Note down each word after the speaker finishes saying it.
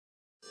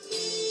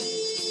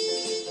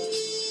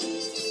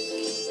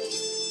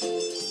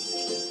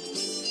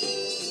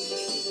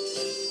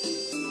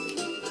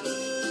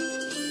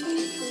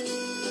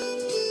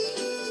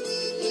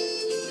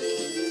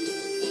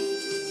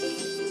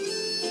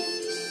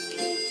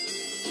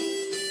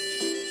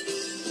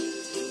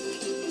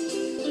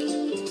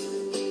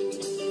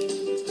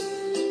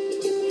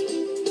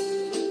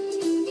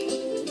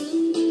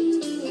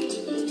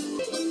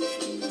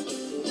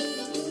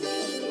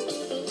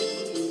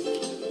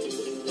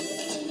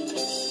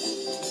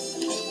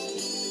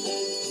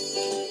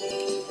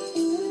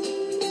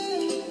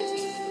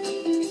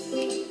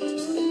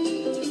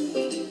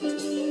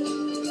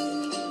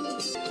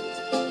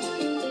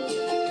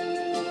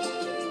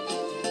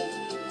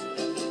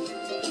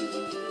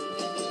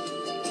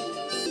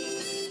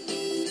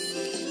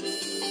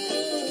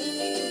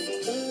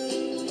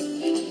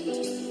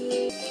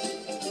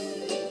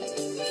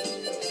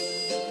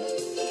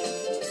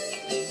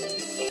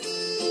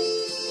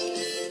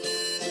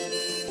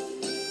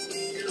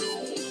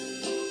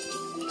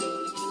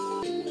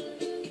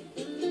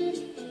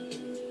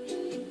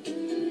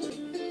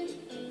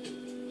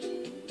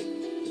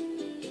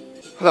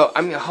Hello,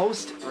 I'm your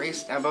host, Ray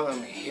Snabble.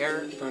 I'm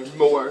here for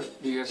more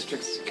New Year's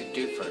tricks you can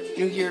do for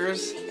New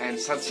Year's and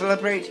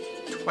celebrate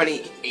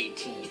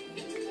 2018.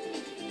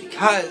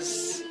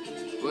 Because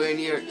we're in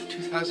year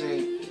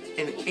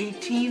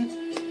 2018,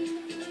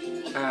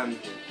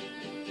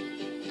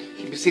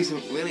 you can see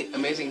some really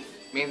amazing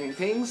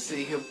things that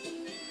you can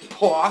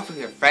pull off with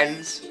your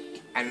friends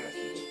and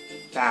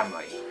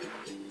family.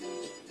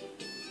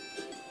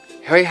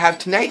 Here we have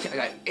tonight, I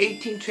got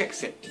 18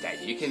 tricks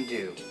that you can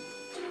do.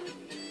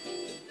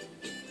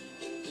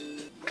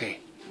 Okay,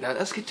 now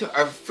let's get to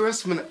our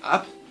first one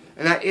up,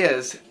 and that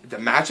is the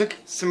Magic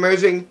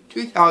Samerging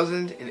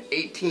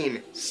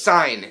 2018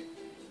 Sign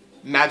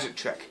Magic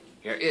Trick.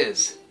 Here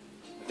is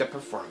the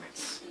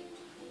performance.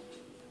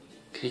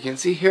 Okay, you can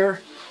see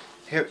here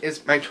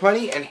is my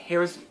 20, and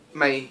here's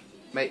my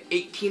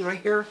 18 right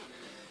here.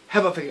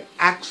 How about if I could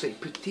actually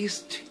put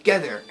these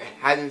together and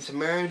have them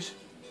submerge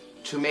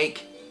to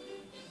make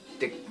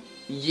the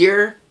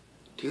year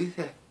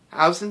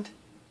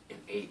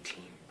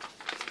 2018.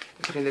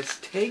 If I can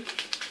just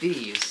take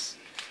these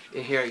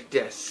in here like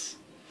this,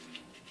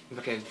 if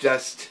I can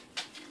just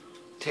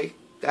take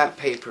that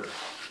paper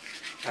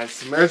and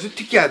submerge it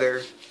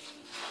together,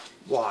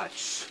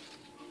 watch.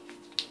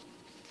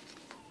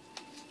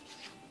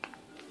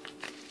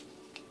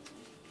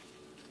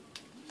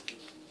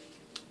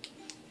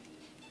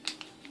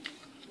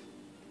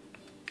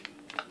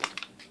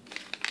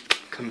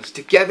 Comes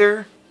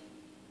together,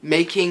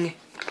 making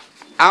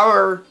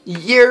our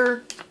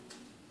year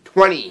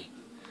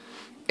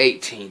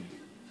 2018.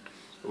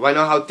 Want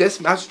to know how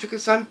this magic trick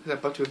is done? I'm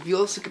about to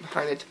reveal the secret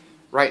behind it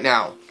right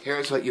now.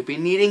 Here's what you'll be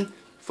needing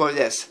for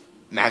this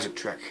magic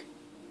trick.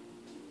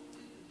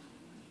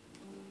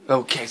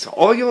 Okay, so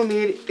all you'll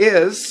need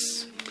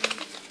is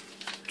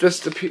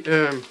just a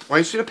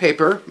white sheet of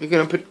paper. You're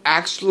going to put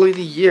actually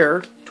the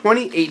year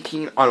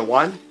 2018 on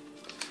one,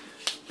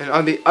 and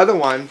on the other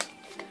one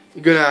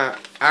you're going to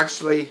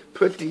actually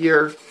put the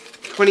year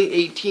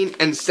 2018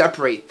 and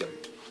separate them,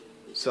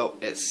 so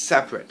it's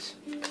separate.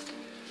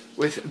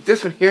 With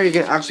this one here, you're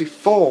going to actually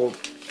fold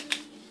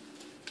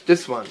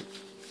this one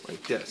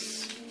like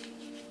this,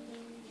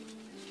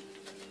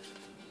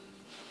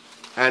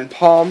 and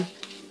palm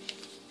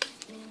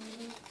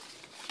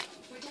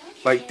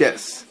like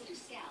this,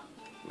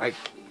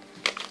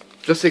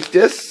 just like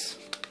this.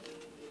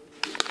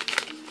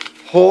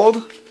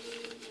 Hold.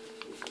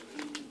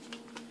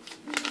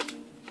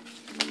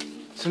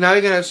 So now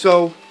you're going to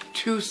sew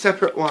two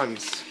separate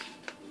ones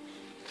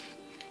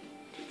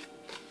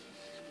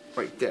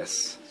like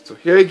this. So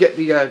here you get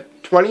the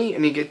 20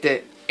 and you get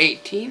the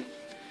 18.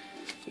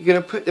 You're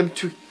going to put them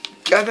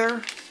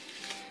together,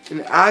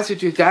 and as you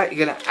do that,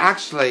 you're going to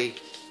actually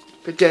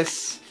put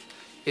this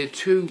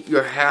into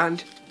your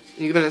hand,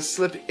 and you're going to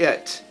slip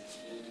it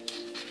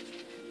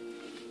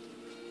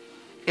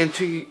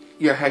into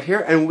your hand here,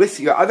 and with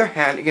your other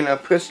hand you're going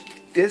to push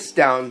this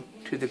down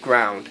to the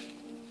ground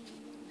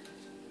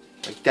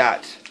like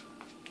that.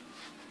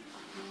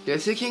 You're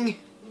thinking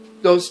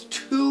those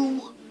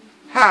two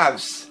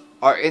halves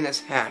are in this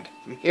hand.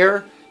 From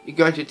here, you're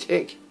going to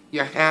take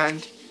your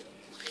hand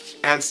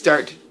and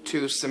start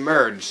to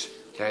submerge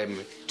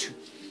them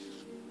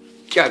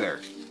together.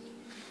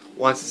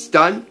 Once it's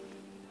done,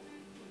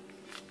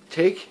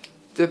 take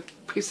the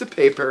piece of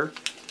paper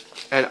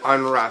and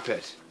unwrap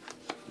it.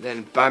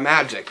 Then, by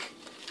magic,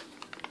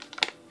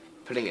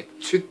 putting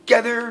it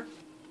together,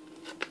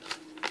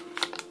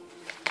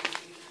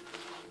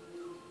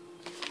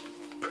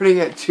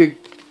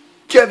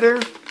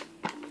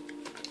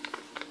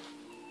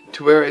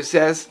 to where it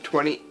says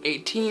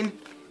 2018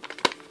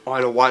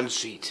 on one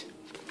sheet.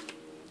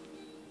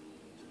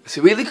 It's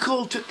a really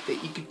cool trick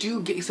that you could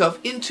do, get yourself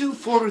into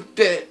for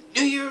the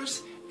New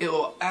Year's. It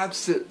will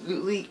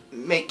absolutely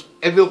make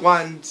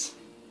everyone's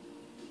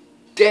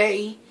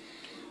day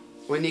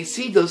when they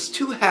see those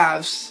two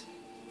halves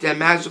that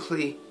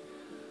magically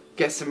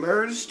get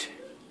submerged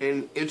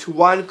into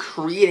one,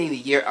 creating the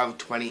year of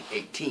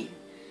 2018.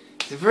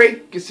 It's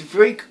a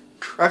very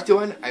crafty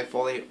one. I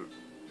fully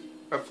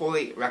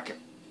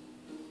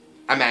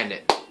recommend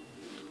it.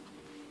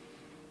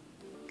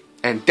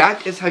 And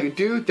that is how you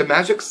do the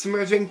Magic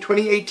Samerging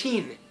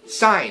 2018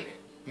 Sign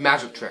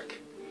Magic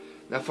Trick.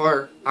 Now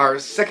for our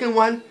second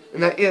one,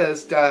 and that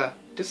is the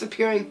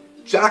Disappearing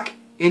Jack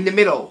in the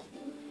Middle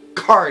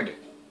Card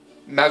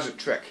Magic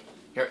Trick.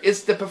 Here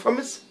is the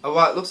performance of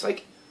what it looks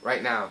like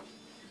right now.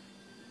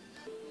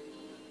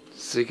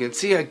 So you can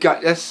see I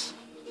got this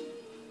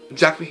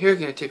Jack right here.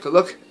 Going to take a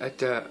look at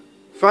the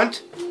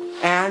front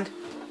and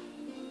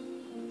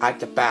at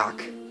the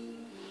back.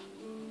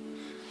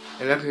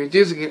 And what you can do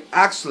is you can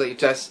actually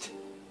just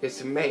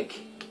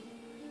make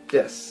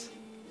this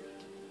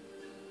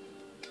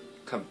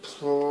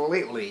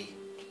completely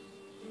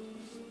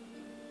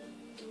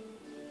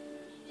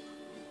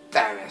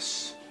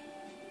vanish.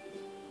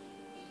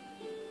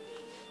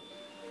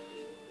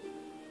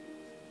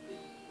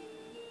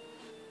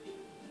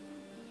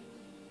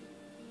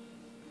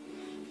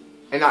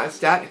 And not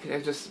just that, it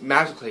can just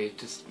magically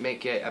just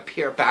make it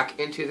appear back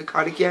into the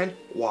card again.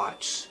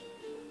 Watch.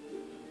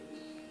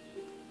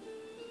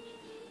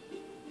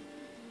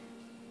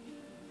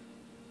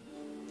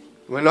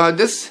 When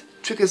this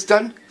trick is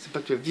done, it's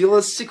about to reveal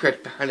a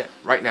secret behind it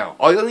right now.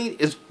 All you'll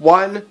need is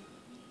one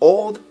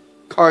old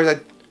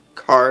card.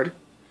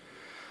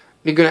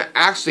 You're gonna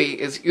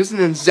actually is using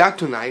an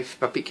X-Acto knife,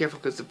 but be careful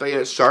because the blade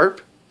is sharp.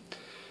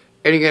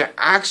 And you're gonna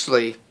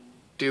actually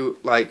do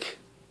like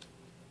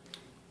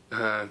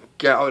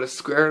get out a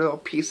square little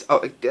piece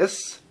out like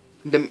this,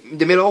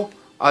 the middle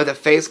of the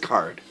face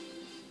card.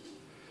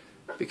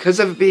 Because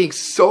of it being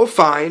so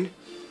fine,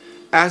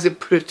 as you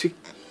put it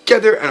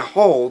together and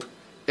hold,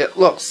 it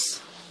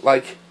looks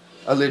like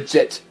a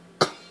legit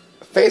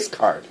face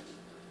card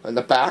on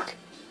the back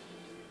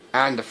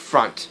and the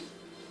front.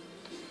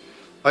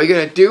 All you're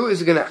gonna do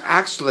is you're gonna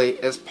actually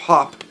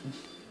pop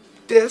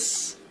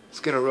this.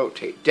 It's gonna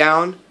rotate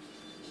down.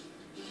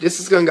 This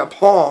is gonna get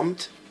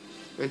palmed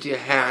into your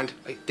hand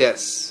like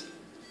this.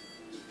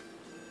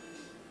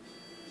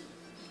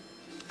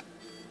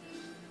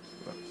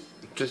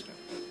 Just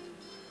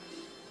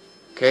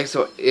okay.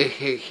 So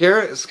here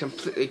is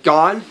completely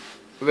gone.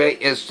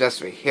 Really, is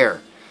just right here.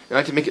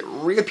 Now to make it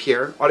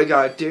reappear, all you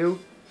gotta do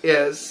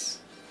is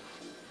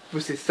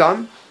with the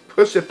thumb,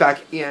 push it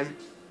back in,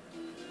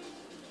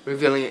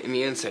 revealing it in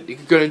the inside. You're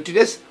going to do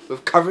this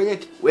with covering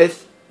it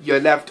with your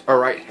left or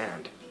right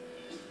hand.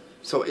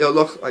 So it'll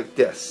look like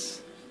this.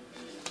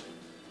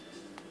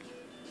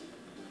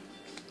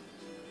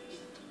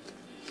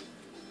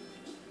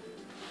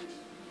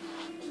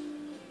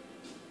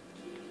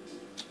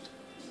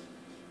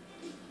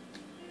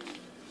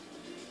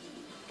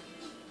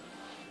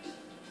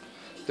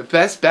 The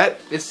best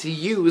bet is to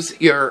use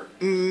your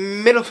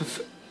middle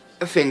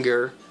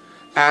finger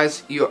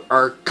as you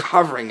are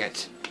covering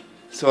it,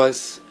 so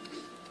it's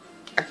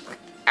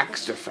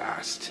extra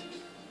fast.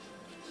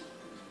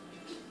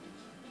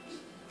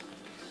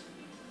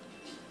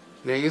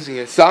 Now using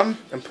your thumb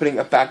and putting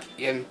it back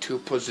into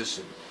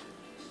position.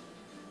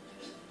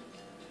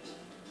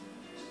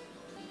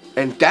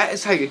 And that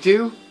is how you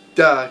do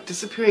the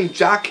disappearing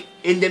jack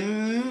in the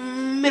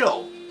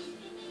middle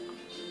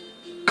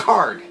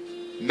card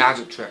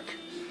magic trick.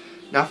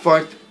 Now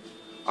for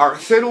our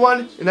third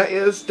one, and that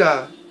is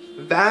the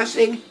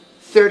Vanishing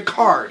third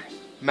card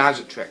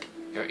magic trick.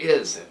 Here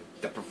is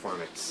the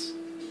performance.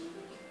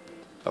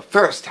 But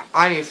first,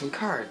 I need some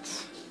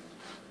cards.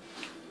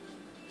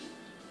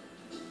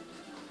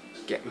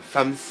 Get them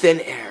from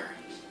thin air.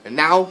 And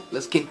now,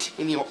 let's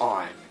continue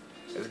on.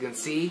 As you can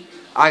see,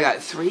 I got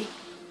 3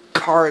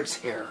 cards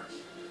here.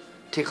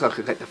 Take a look.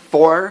 I got the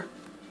 4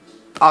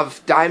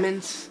 of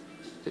diamonds,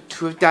 the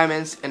 2 of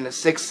diamonds, and the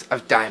 6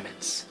 of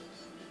diamonds.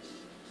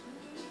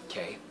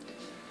 Okay.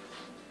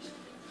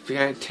 If you're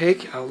going to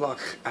take a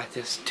look at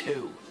this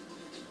 2,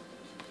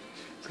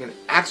 it's going to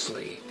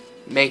actually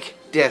make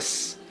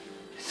this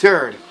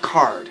third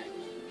card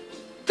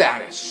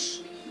vanish.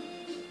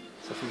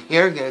 So from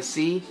here, you're going to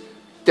see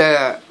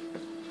the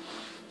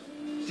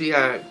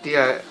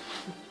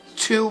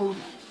 2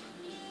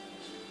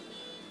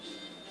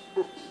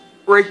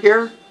 right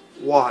here.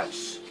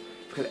 Watch.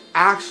 You can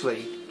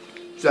actually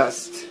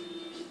just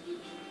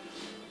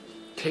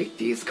take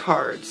these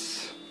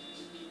cards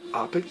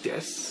up like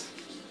this.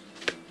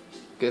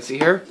 You can see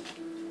here.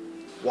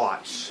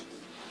 Watch.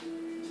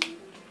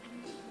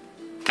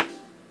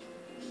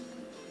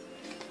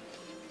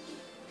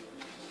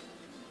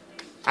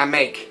 I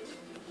make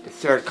the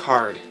third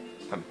card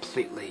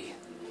completely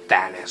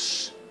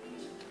vanish.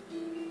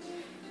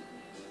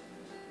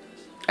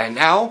 And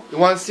now, you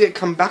want to see it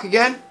come back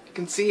again? You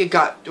can see it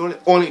got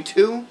only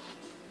 2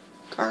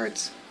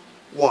 cards.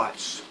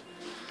 Watch.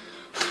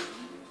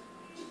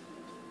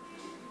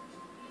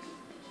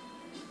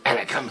 And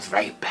it comes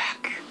right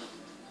back.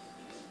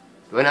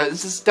 When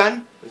this is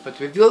done, we're about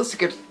to reveal the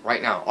secret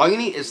right now. All you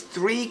need is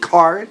 3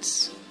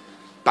 cards,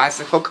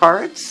 bicycle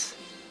cards.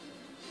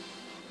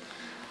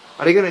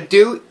 What you're gonna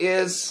do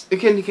is you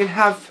can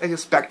have like a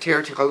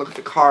spectator take a look at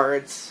the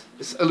cards.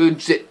 It's a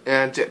legit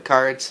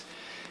cards,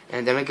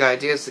 and then a good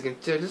idea is they can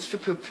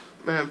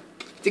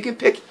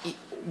pick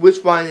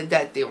which one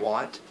that they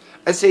want.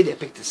 Let's say they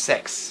pick the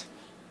 6.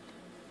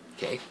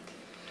 Okay,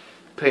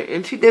 put it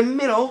into the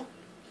middle,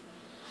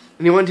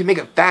 and you want to make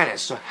it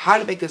vanish. So how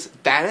to make this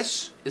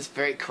vanish is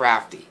very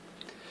crafty,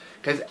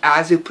 because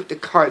as you put the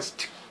cards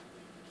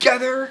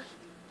together,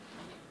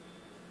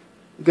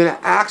 you're gonna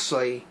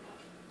actually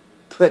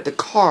put the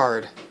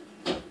card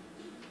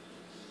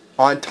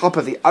on top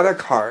of the other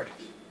card,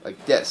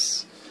 like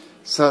this.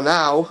 So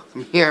now,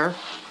 from here,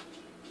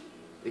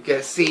 you're going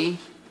to see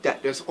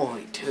that there's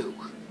only 2.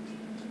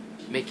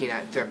 Making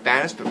that they're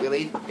banished, but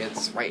really,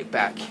 it's right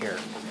back here.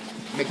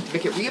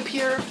 Make it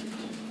reappear,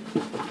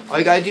 all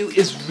you gotta do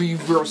is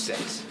reverse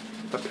it.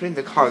 By putting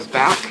the cards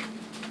back,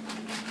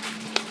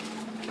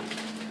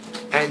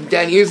 and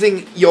then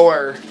using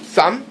your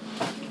thumb,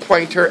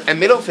 pointer, and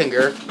middle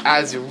finger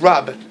as you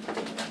rub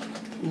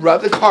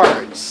the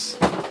cards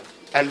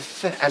and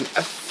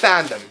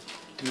fan them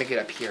to make it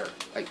appear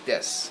like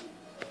this.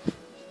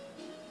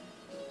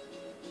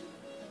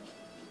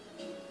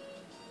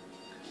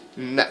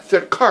 And that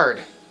third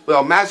card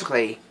will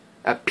magically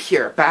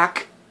appear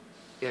back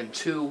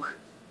into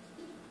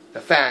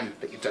the fan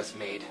that you just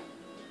made.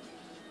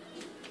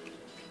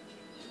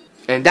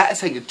 And that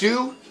is how you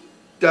do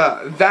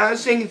the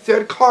Vanishing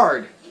third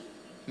card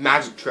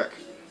magic trick.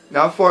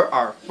 Now for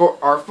our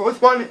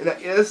fourth one, and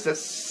that is the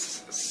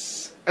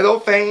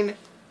Cellophane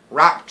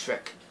wrap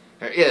trick.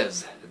 There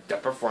is the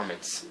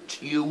performance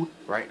to you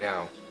right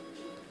now.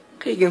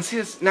 Okay, you can see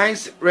this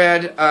nice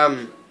red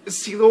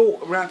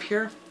cello wrap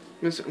here.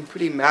 There's something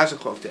pretty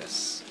magical with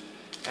this.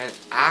 And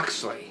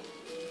actually,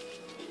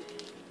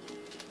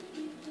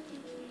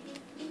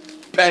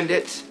 bend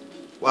it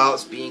while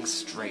it's being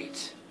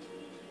straight.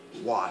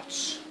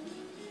 Watch.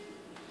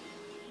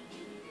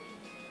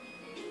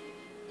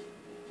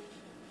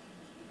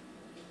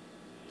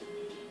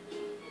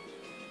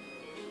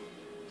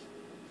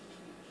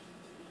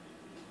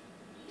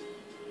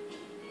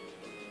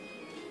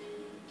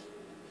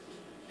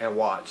 And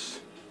watch.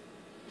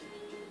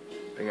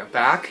 Bring it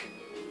back.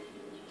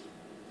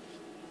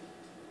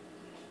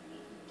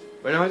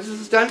 When all this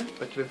is done,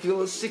 let's reveal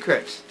the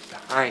secret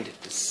behind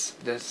this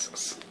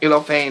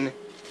Cellophane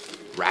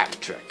wrap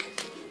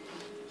trick.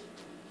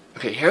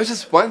 Okay, here's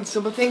just one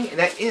simple thing, and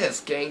that is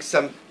getting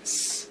some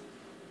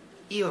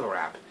seal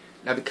wrap.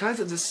 Now,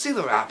 because of the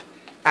seal wrap,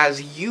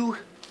 as you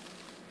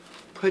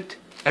put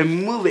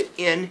and move it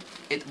in,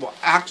 it will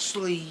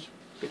actually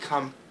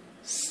become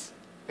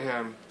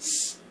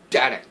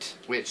static,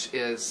 which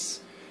is,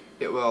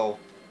 it will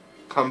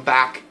come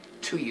back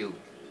to you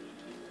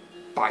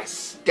by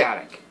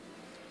static.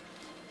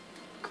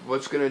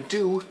 What you're going to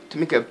do to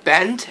make it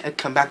bend and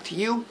come back to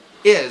you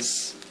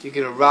is you're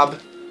going to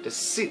rub the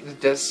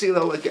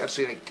cello, like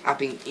actually like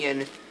tapping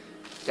in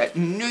that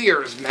New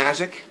Year's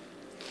magic,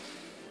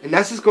 and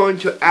this is going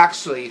to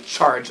actually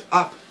charge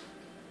up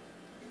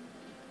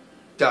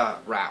the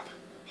wrap.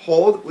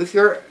 Hold with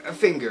your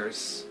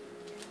fingers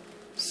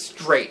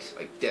straight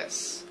like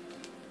this.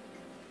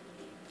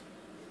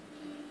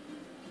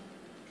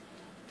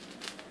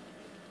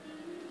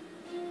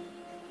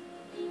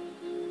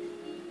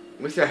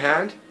 With your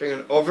hand, bring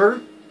it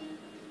over,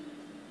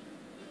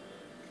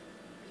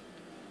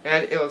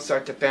 and it will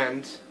start to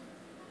bend,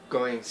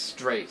 going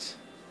straight.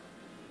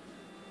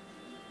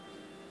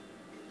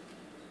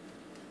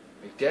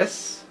 Like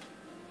this.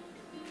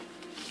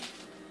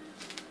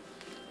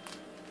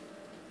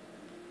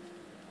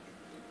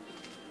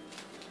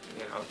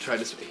 And I'll try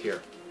this right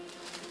here.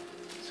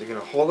 So you're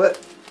going to hold it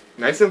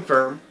nice and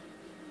firm.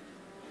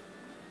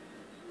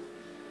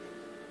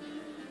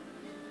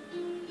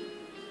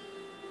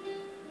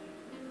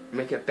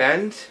 Make it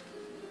bend.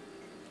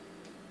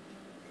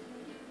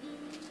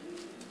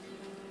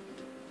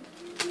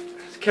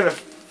 It's kind of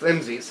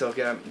flimsy, so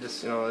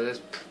just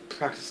just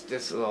practice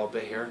this a little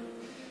bit here.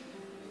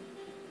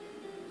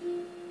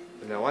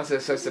 And then once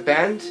it starts to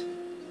bend,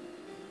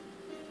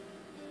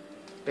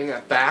 bring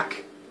it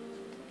back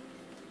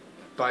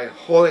by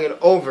holding it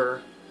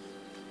over,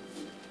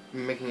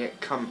 and making it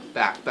come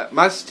back, but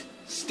must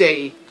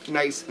stay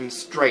nice and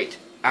straight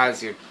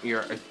as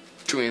you're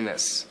doing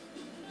this.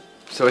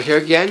 So here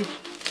again,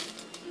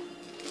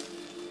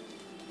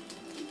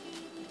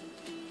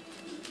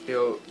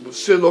 it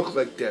should look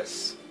like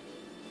this.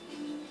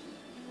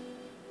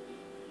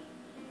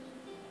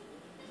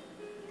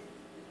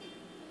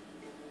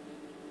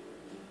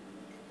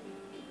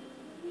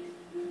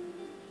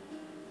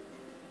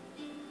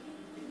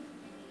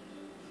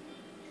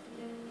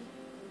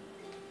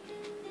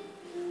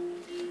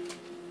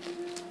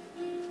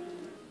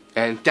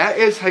 And that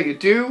is how you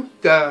do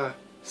the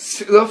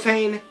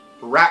cellophane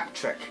wrap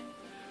trick.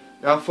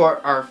 Now for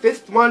our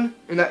fifth one,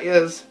 and that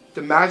is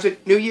the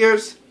Magic New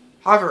Year's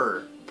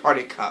Hover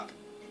Party Cup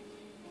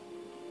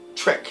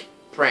trick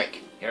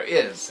prank. Here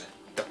is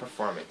the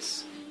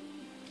performance.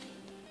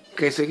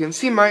 Okay, so you can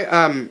see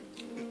my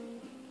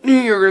New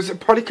Year's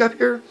Party Cup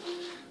here.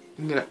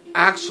 I'm gonna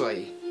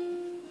actually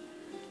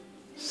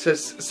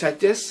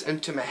set this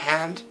into my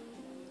hand.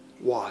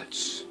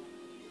 Watch.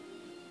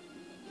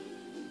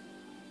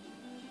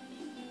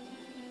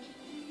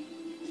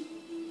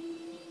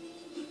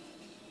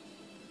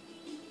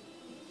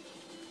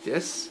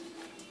 This.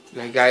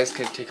 Now you guys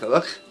can take a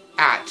look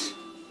at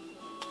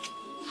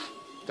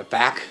the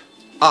back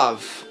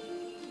of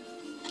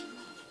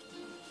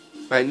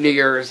my New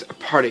Year's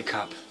party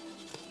cup.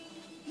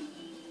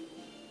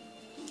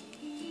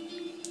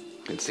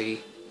 You can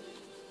see.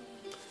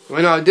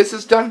 When all this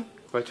is done,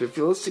 I'm going to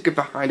reveal the secret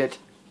behind it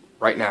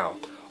right now.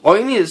 All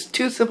you need is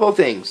two simple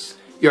things.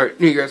 Your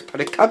New Year's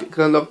party cup.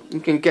 You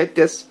can get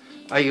this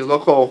at your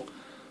local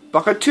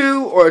Bucket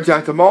 2 or down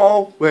at the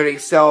mall where they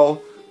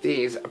sell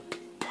these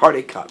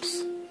party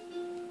cups.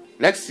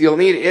 Next you'll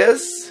need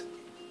is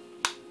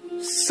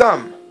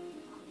some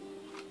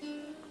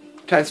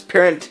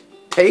transparent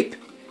tape.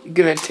 You're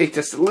going to take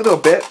this a little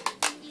bit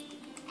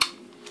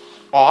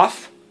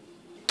off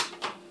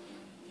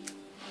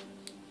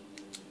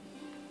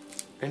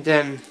and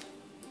then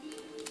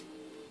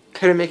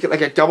kind of make it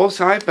like a double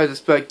side by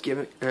just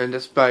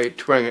by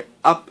twirling it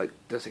up like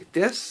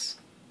this,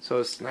 so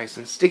it's nice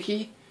and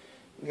sticky.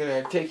 You're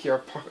going to take your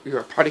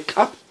party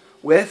cup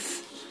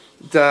with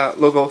the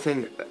logo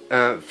thing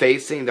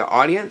facing the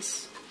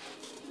audience.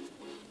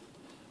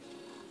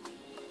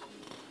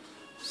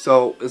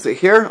 So is it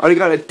here? All you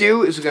gotta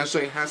do is we're gonna show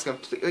you how it's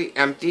completely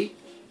empty.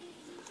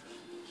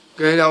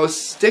 You're gonna now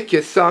stick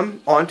your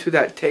thumb onto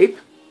that tape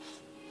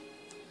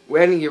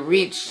when you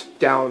reach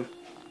down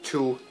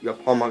to your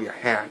palm of your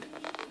hand.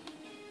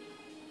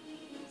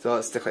 So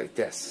let's stick like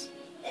this.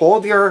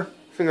 Hold your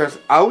fingers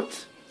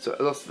out so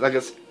it looks like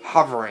it's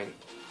hovering.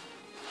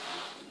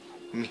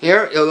 From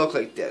here, it'll look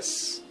like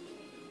this.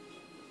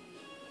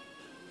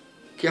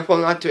 Careful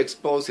not to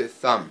expose your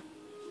thumb.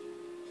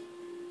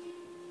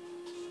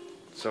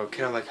 So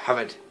kind of like have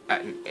it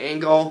at an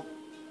angle.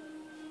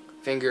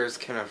 Fingers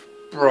kind of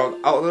broad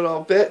out a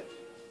little bit.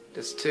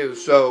 Just to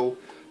show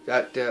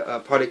that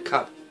the party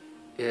cup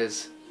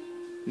is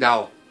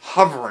now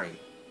hovering.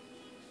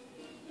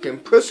 You can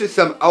push your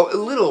thumb out a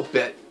little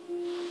bit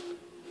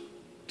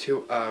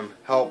to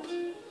help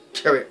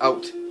carry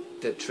out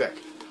the trick.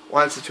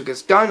 Once the trick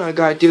is done, all you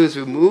gotta do is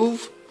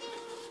remove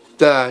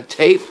the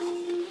tape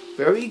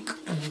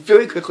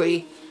very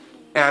quickly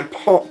and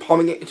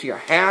palming it into your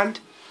hand,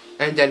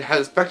 and then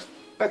have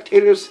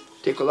spectators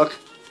take a look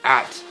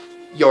at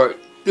your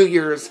New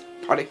Year's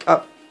party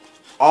cup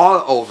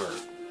all over.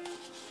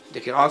 They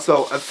can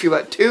also feel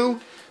it too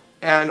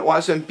and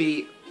watch them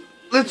be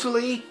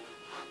literally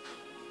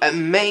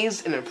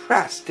amazed and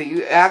impressed that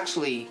you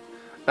actually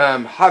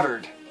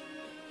hovered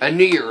a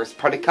New Year's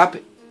party cup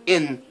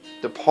in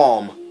the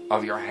palm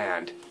of your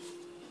hand.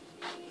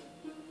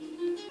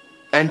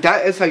 And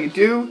that is how you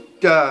do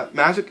the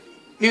magic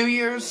New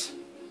Year's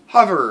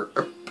hover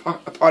a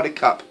party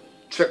cup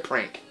trick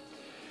prank.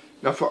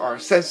 Now for our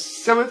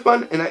seventh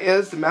one, and that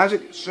is the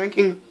magic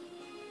shrinking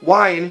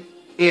wine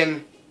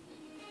in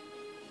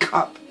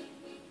cup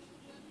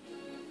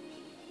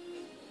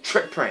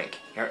trick prank.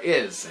 Here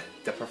is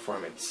the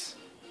performance.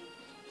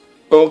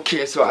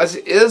 Okay, so as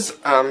it is,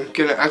 I'm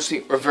gonna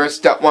actually reverse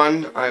that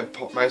one.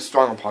 My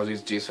strong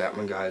apologies to that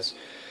one, guys.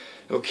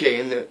 Okay,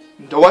 and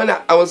the one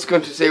that I was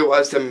going to say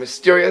was the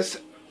mysterious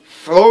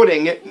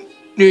floating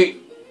New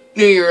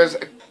Year's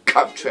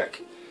cup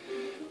trick.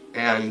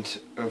 And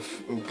I'm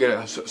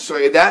gonna show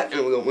you that,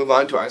 and we'll move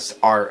on to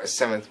our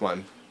seventh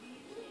one.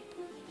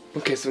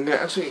 Okay, so I'm gonna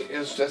actually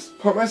just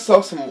pour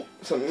myself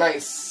some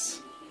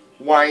nice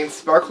wine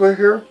sparkler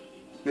here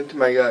into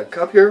my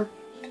cup here.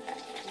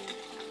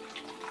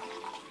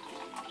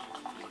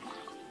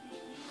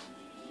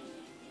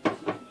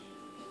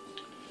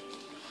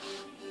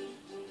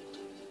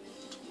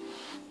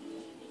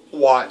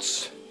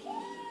 Watch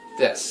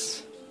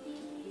this.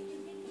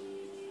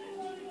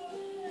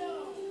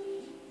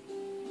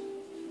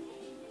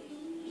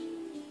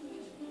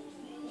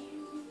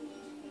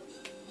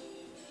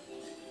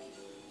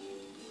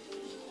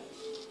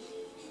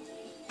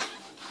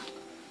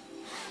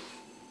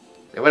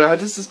 And when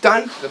this is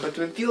done, I'm about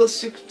to reveal a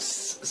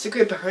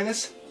secret behind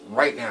this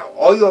right now.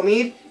 All you'll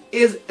need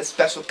is a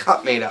special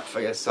cup made up for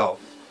yourself.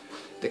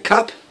 The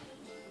cup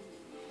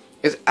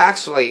is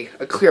actually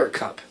a clear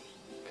cup.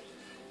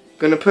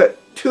 Going to put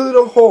two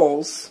little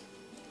holes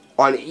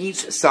on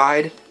each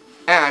side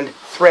and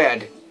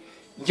thread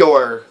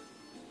your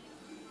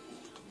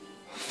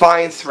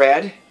fine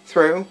thread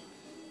through,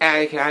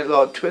 and you can add a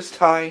little twist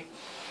tie.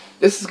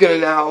 This is going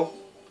to now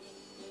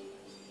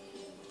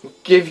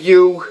give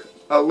you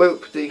a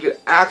loop that you could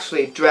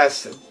actually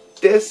dress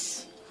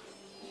this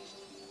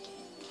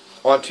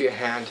onto your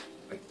hand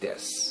like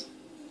this.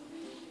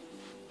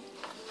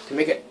 To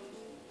make it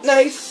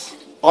nice,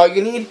 all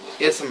you need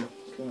is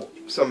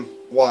some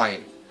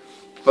wine.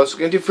 What we're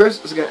going to do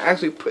first is we're going to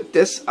actually put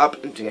this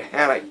up into your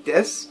hand like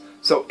this,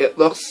 so it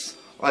looks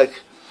like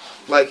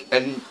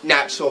a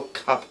natural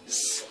cup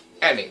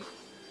setting.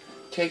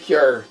 Take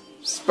your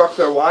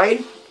sparkler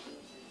wine,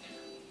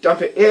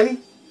 dump it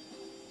in.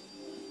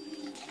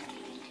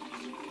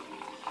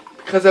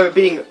 Because of it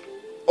being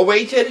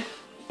weighted,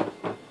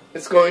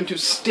 it's going to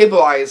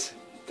stabilize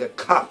the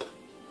cup,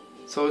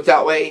 so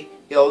that way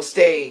it'll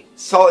stay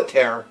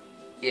solitaire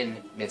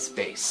in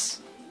mid-space.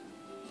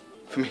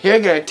 From here,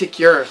 you're going to take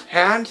your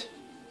hand,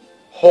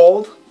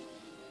 hold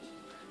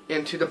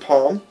into the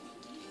palm,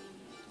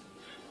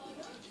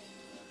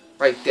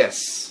 like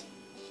this.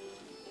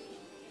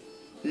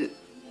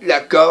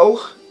 Let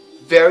go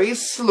very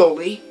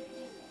slowly,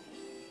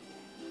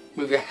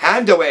 move your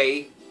hand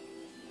away,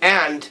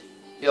 and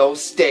it'll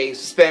stay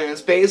suspended in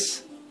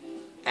space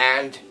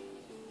and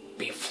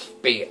be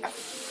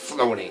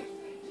floating.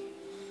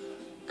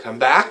 Come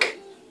back,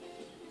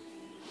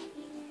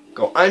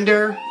 go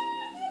under,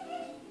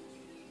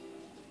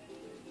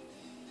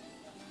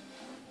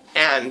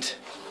 and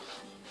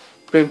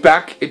bring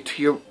back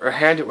into your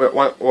hand what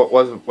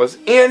was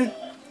in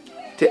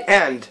to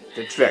end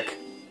the trick.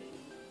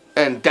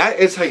 And that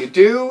is how you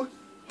do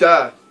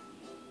the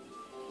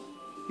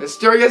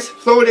mysterious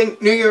floating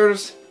New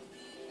Year's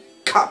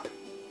cup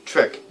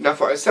trick. Now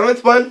for our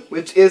seventh one,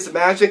 which is the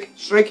magic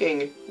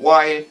shrinking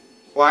wine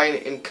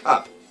in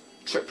cup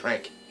trick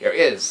prank. Here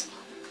is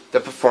the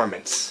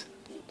performance.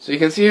 So you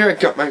can see here, I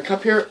got my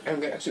cup here, and I'm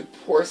going to actually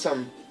pour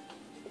some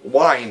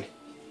wine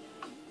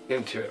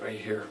into it right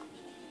here.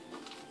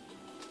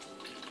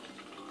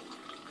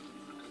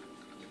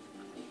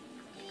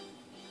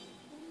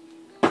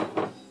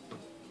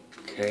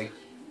 Okay,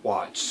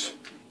 watch.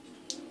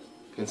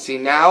 You can see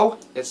now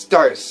it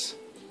starts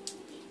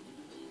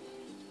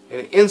in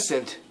an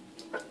instant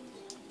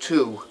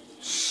to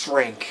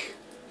shrink.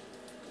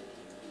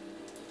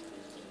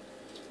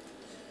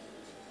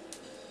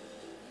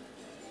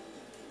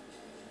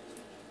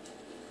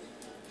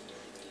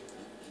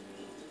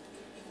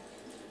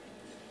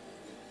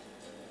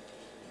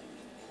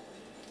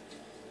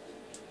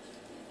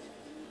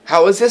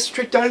 How is this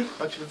trick done?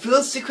 I'll reveal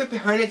the secret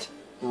behind it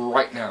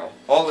right now.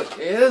 All it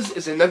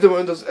is another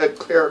one of those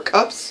clear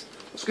cups.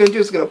 What it's going to do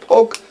is going to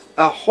poke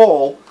a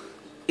hole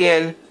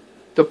in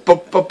the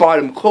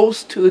bottom,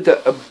 close to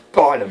the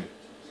bottom.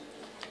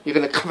 You're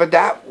going to cover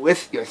that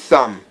with your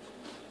thumb,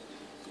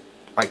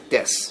 like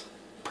this.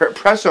 Put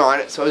pressure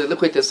on it so the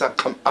liquid does not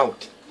come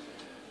out.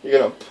 You're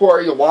going to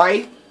pour your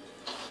wine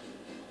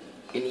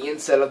in the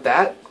inside of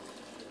that,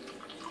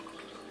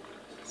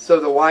 so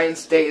the wine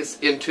stays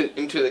into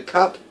the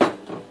cup.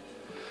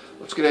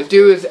 What it's going to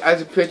do is, as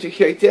you put it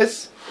here like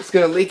this, it's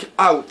going to leak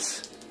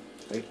out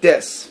like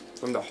this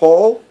from the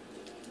hole,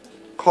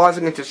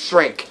 causing it to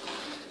shrink.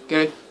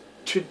 Going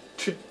to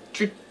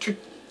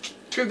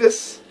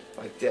this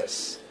like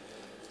this.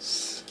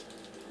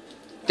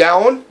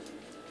 Down.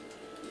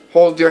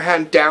 Hold your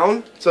hand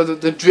down so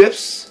that the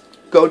drips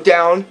go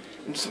down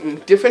into something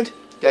different.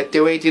 That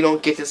way you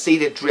don't get to see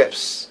the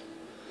drips.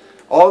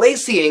 All they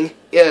seeing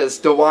is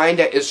the wine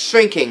that is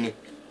shrinking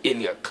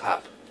in your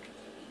cup.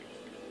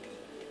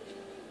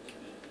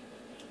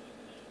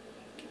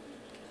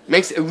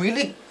 Makes a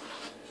really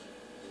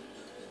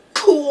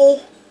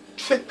cool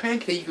trick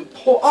prank that you can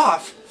pull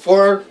off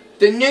for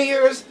the New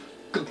Year's.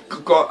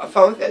 Go out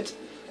with it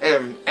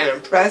and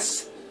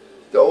impress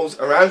those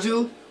around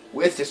you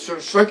with the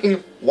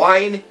shrinking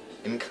wine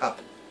in cup.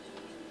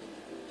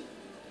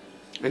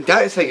 And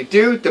that is how you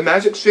do the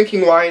magic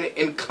shrinking wine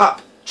in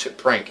cup trick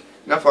prank.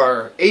 Now for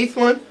our 8th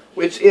one,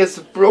 which is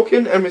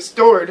broken and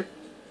restored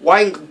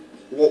wine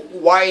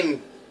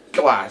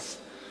glass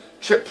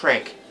trick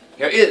prank.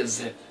 Here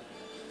is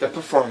the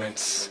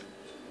performance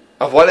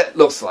of what it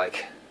looks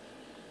like.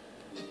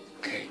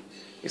 Okay,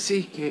 you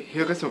see,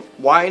 here goes some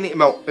wine in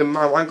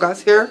my wine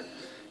glass here.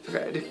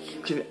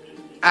 You can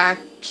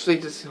actually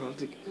just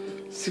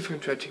see if I can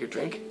try to take a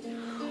drink.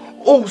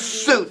 Oh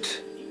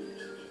shoot!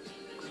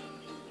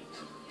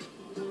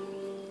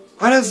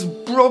 I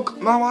just broke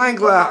my wine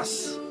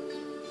glass.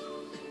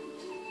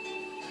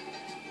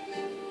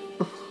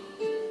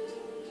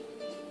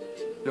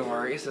 No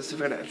worries, let's see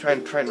if I can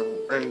try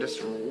and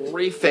just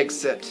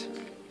refix it.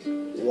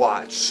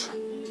 Watch.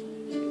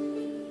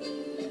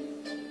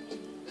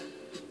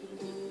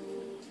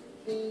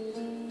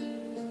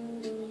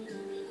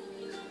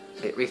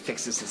 It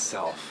refixes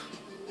itself.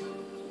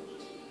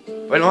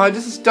 But know how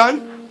this is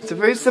done? It's a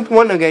very simple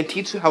one. I'm going to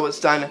teach you how it's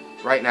done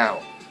right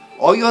now.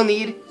 All you'll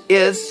need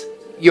is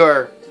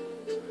your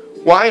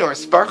wine or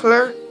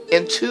sparkler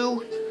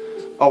into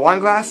a wine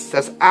glass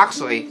that's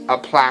actually a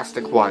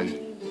plastic one.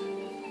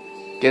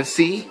 You can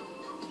see?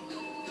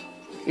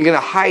 You're going to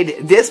hide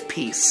this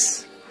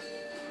piece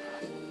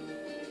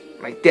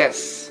like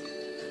this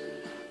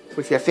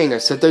with your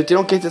fingers so they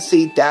don't get to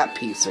see that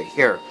piece right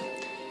here.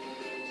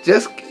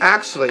 This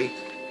actually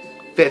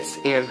fits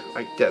in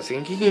like this.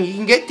 You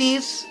can get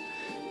these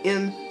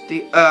in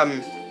the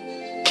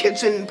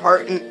kitchen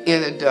part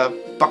in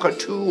the bucket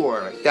too,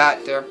 or like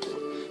that. They're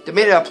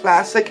made out of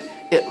plastic.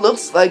 It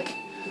looks like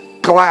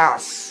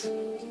glass,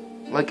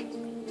 like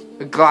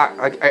a glass,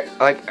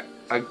 like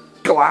a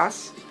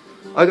glass.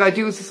 All I gotta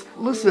do is just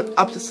loosen it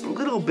up just a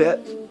little bit.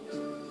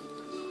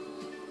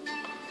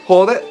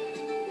 Hold it,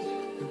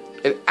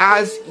 and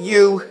as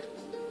you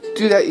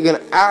do that, you're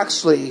gonna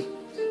actually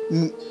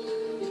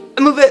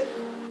move it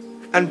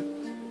and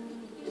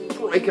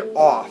break it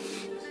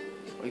off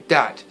like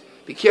that.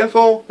 Be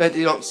careful that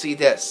they don't see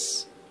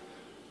this.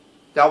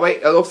 That way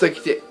it looks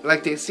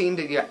like they've seen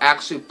that you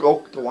actually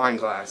broke the wine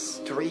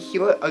glass. To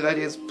reheal it, all you gotta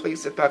do is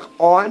place it back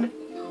on,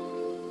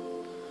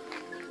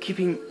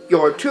 keeping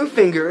your 2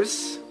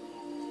 fingers,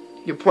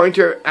 your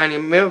pointer and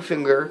your middle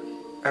finger,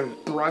 and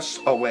brush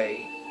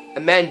away,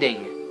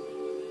 amending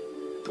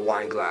the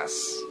wine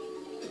glass.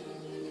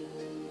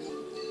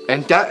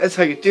 And that is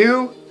how you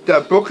do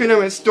the broken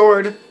and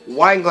restored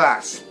wine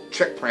glass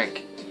trick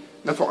prank.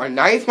 Now for our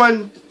 9th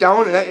one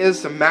down, and that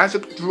is the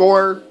magic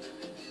drawer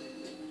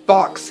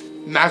box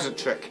magic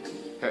trick.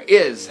 There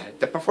is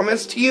the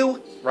performance to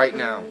you right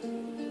now.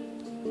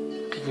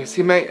 Can you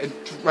see my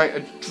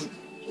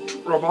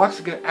drawer box?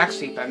 Is going to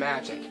actually, by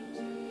magic,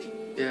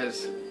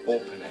 is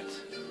open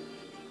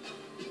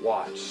it.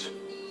 Watch.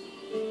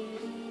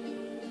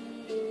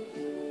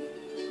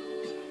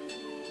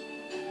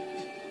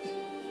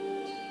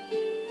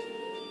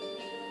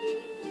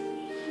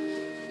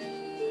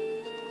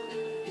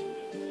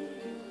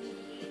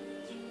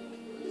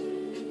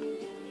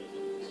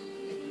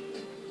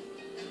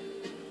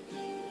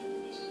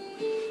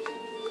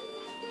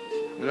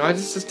 know how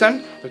this is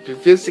done? But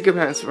review sticker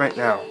pants right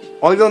now.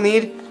 All you'll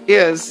need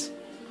is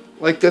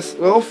like this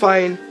little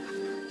fine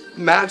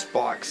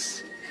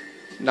matchbox.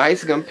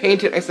 Nice. You're gonna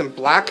paint it nice and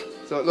black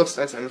so it looks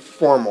nice and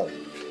formal.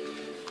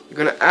 You're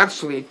gonna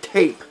actually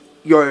tape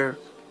your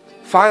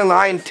fine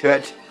line to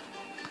it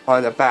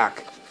on the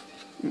back,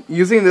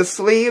 using the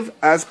sleeve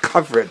as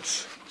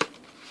coverage.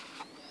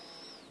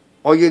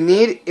 All you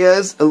need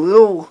is a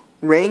little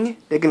ring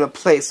you're gonna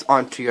place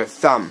onto your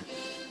thumb,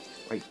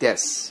 like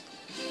this.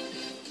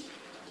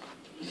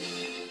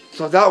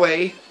 So that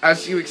way,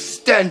 as you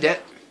extend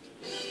it,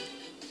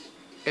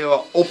 it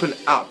will open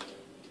up.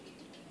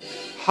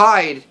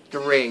 Hide the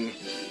ring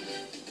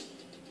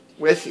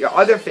with your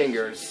other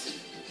fingers,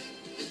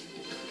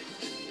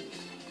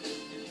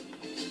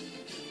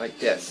 like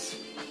this.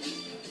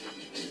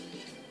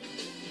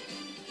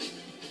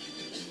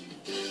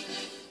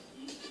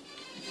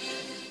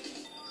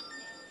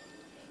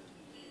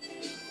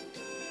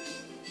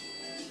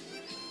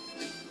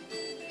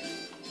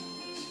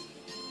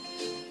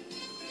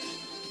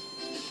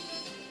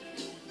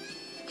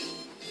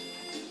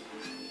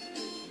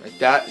 Like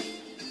that.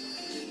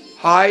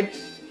 Hide.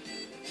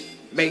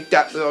 Make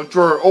that little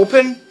drawer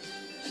open.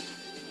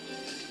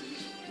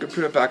 You can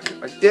put it back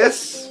like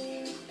this.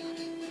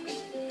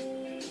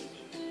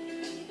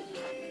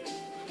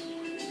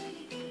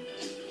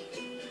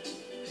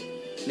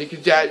 You can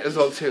do that as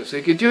well too. So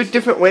you can do it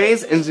different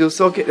ways and you'll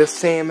still get the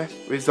same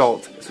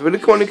result. It's really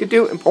cool you can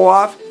do and pull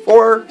off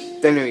for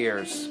the New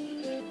Year's.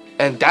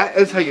 And that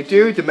is how you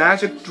do the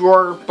magic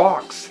drawer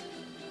box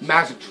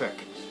magic trick.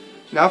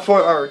 Now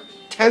for our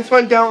 10th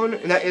one down,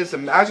 and that is the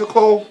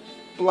magical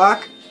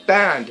black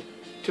band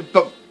to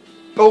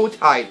bow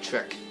tie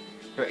trick.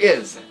 Here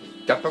is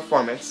the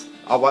performance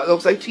of what it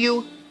looks like to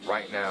you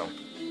right now.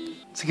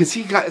 So you can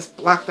see you got this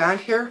black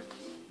band here.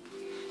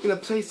 I'm gonna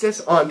place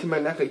this onto my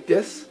neck like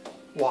this.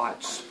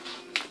 Watch.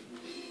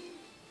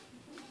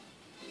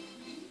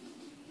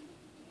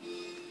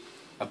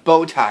 A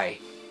bow tie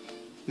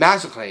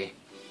magically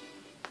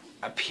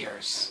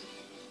appears.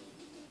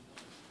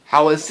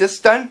 How is this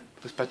done?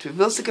 Let's put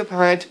reveal sticker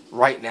behind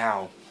right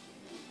now.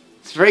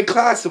 It's a very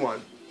classy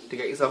one to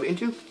get yourself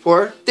into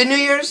for the New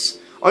Year's.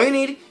 All you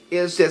need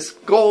is this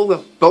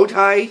gold bow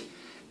tie.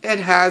 It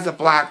has a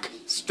black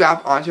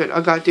strap onto it. All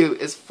you gotta do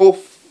is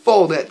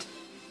fold it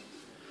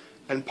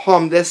and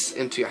palm this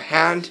into your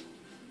hand.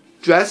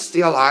 Dress the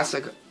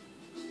elastic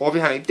over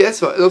behind like this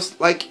so it looks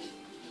like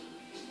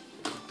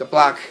the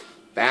black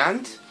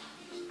band.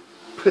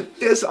 Put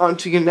this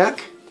onto your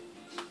neck.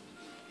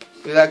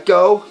 Let that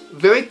go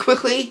very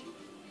quickly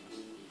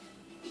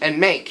and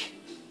make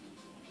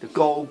the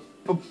gold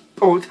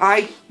bow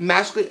tie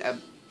magically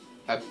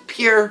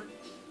appear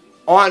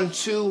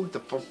onto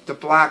the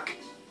black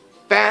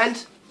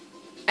band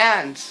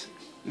and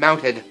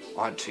mounted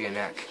onto your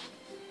neck.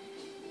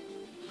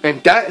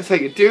 And that is how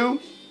you do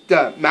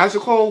the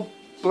magical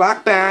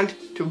black band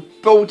to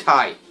bow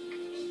tie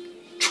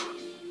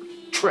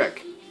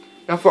trick.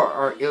 Now for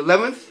our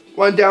 11th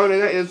one down,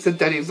 and that is the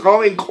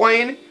dissolving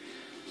coin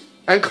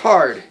and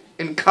card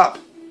in cup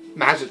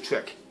magic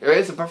trick. There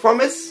is a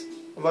performance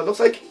of what it looks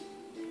like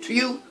to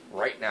you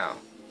right now.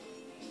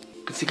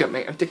 You can see I got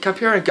my empty cup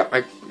here. I got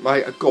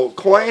my gold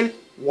coin.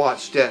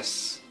 Watch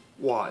this.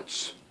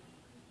 Watch.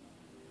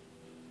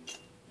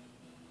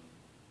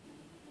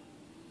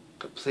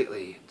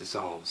 Completely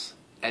dissolves.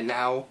 And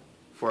now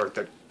for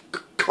the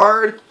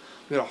card,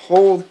 I'm going to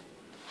hold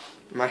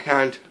my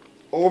hand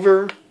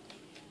over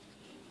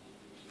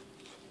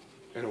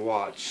and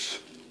watch.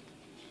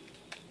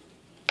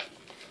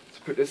 Let's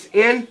put this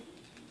in.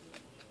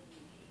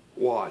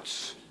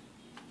 Watch.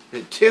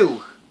 The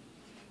two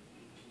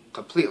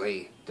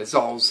completely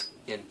dissolves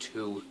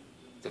into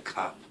the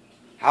cup.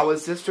 How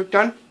is this trick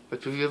done?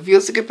 Let's reveal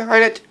the secret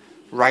behind it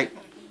right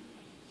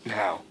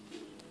now.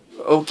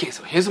 Okay,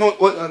 so here's what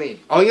you'll need.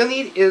 All you'll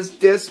need is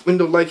this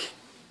window-like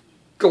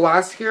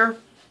glass here,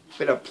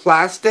 bit of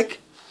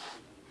plastic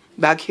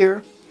back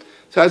here.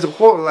 So as a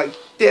whole, like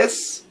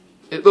this,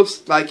 it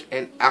looks like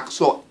an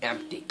actual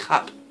empty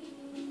cup.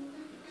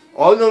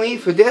 All you'll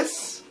need for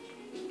this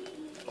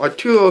are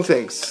two little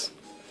things: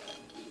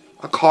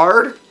 a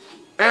card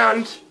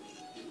and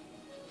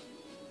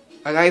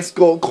a nice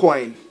gold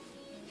coin.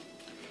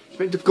 To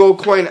make the gold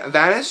coin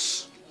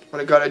vanish, what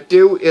I gotta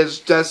do is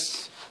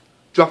just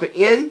drop it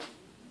in.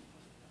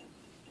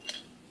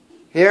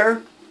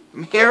 Here,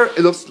 from here, it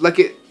looks like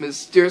it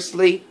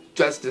mysteriously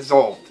just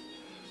dissolved.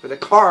 For the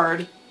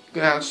card, you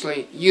can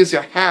actually use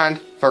your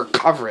hand for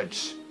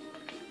coverage.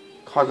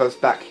 Card goes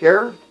back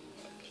here.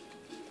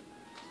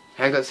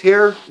 Hand goes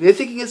here. The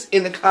thinking is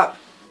in the cup.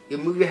 You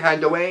move your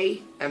hand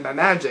away, and by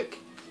magic,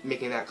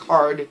 making that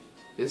card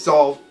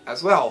dissolve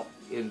as well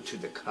into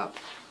the cup.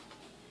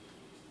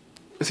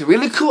 It's a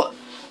really cool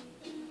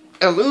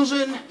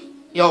illusion.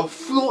 You'll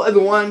fool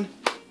everyone,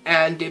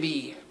 and they'll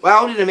be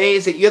wowed and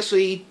amazed that you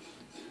actually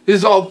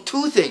dissolve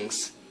two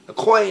things: a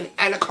coin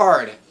and a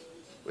card,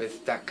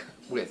 with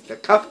the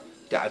cup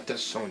that I've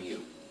just shown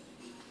you.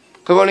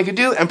 So what you can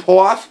do and pull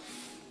off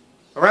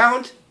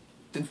around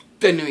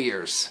the New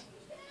Year's.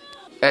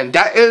 And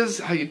that is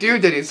how you do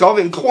the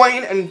dissolving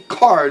coin and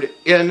card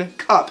in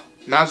cup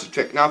magic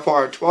trick. Now for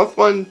our 12th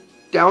one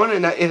down,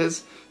 and that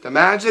is the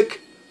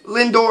magic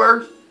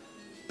Lindor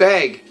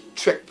bag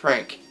trick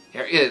prank.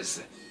 Here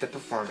is the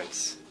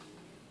performance.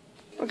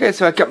 Okay,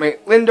 so I got my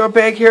Lindor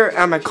bag here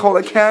and my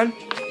cola can.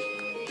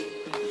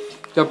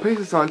 I'll place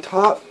this on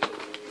top.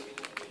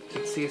 You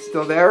can see it's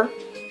still there.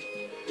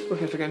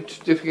 Okay,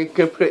 if we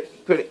can put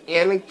it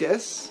in like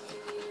this.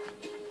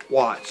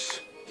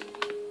 Watch.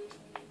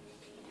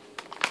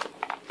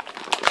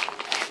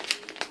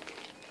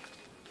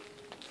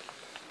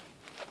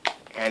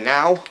 And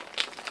now,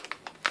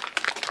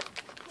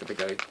 if we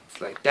go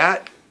like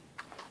that.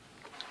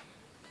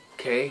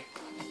 Okay,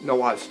 now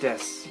watch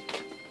this.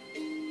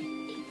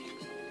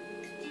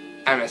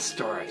 I'm gonna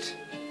store it.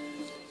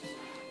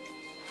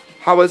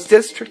 How is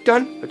this trick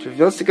done? Let's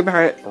reveal the secret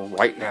behind it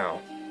right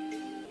now.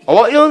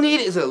 All you'll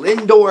need is a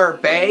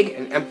Lindor bag,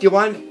 an empty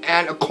one,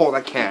 and a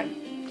cola can.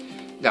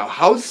 Now,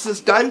 how this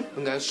is done,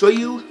 I'm going to show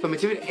you from a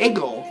different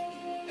angle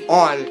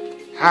on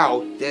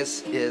how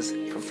this is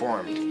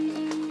performed.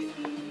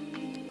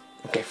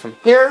 Okay, from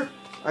here,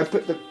 I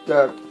put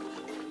the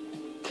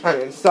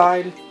can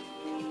inside.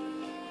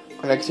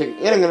 And I take it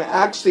in, I'm going to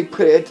actually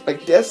put it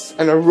like this,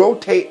 and I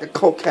rotate the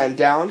Coke can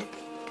down.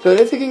 So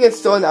if thinking it's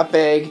still in that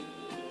bag,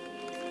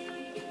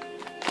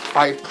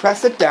 I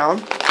press it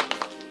down.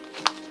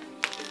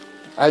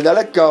 I let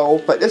it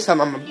go, but this time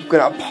I'm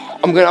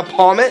gonna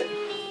palm it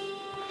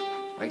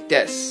like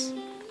this.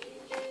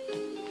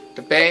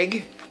 The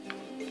bag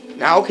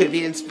now can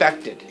be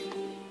inspected.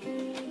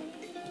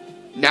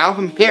 Now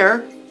from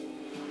here,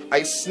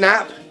 I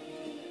snap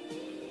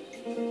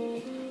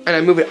and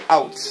I move it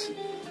out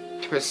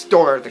to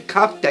restore the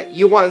cup that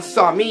you once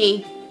saw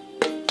me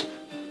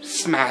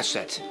smash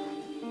it.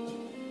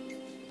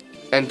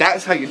 And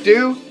that's how you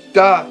do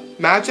the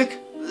magic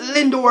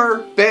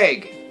Lindor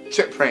bag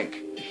trick prank.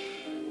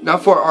 Now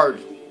for our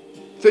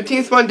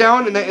 15th one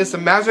down, and that is the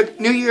magic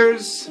New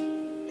Year's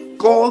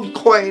gold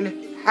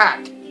coin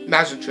hat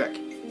magic trick.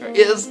 Here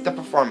is the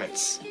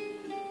performance.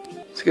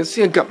 So you can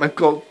see I got my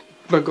gold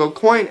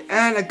coin,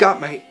 and I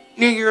got my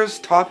New Year's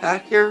top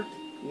hat here.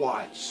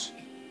 Watch.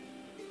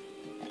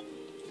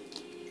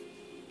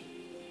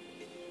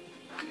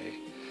 Okay.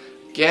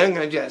 Again, I'm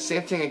gonna do that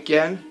same thing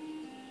again.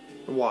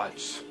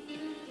 Watch.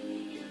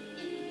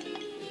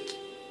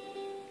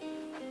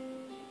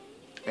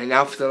 And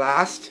now for the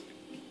last.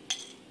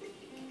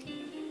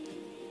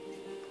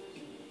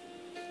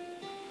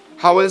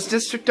 How is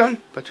this trick done?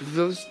 But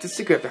reveal the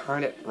secret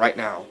behind it right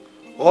now.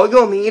 All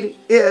you'll need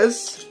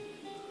is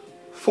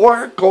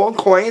 4 gold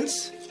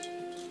coins,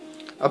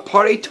 a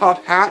party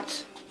top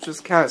hat, which is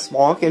kind of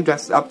small, you can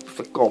dress it up with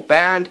a gold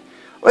band,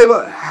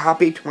 label it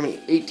Happy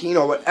 2018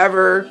 or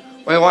whatever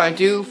you want to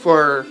do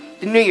for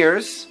the New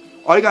Year's.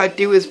 All you gotta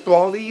do is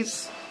blow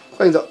these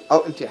coins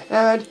out into your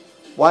hand.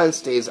 One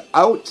stays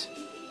out.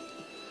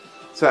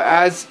 So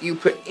as you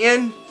put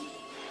in,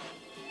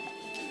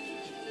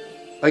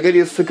 all you gotta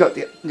do is flick out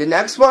the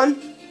next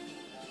one.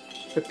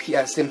 Repeat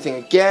that same thing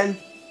again.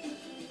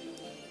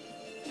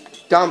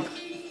 Dump,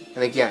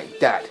 and again, like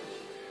that.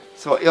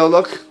 So it'll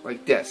look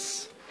like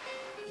this.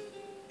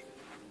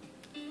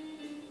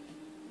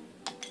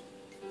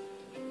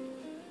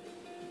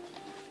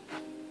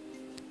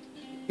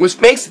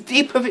 Which makes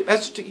the perfect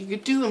magic trick you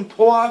could do and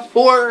pull off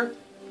for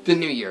the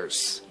New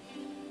Year's.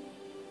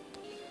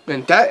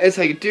 And that is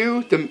how you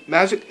do the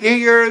magic New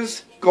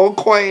Year's gold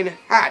coin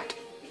hat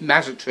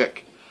magic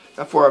trick.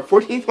 Now for our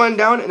 14th one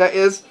down, and that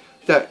is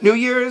the New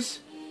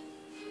Year's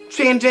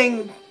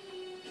changing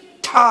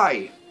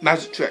tie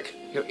magic trick.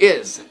 Here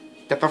is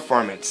the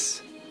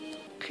performance.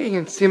 Okay, you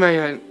can see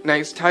my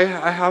nice tie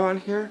I have on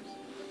here.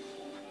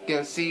 You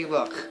can see,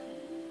 look.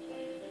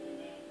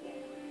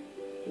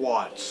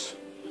 Watch.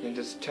 You can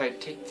just try to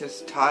take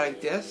this tie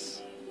like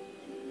this.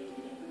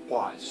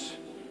 Watch.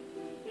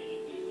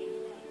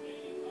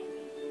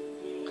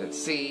 You can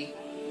see.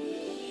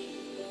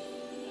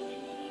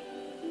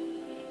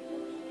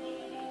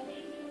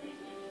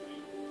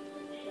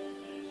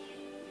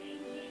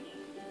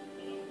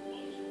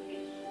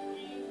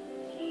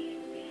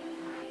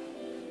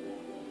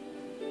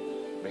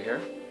 Right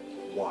here.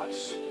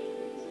 Watch.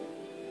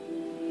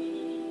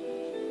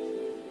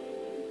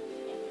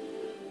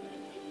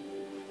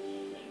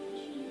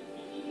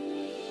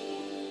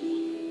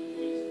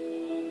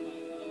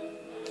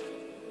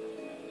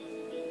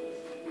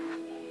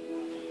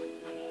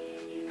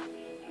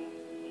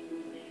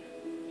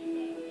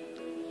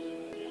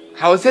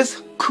 How is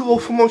this cool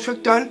formal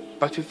trick done?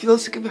 But to feel the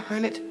secret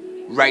behind it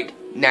right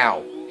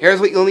now. Here's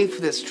what you'll need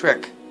for this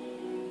trick.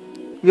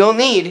 You'll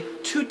need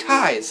 2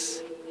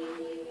 ties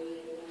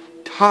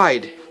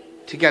tied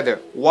together.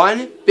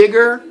 One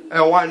bigger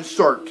and one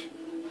short.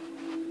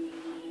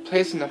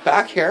 Place in the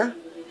back here,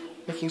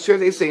 making sure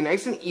they stay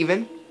nice and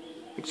even.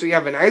 Make sure you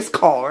have a nice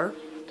collar.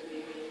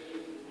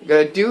 What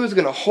you're gonna do is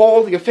you're gonna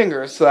hold your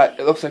fingers so that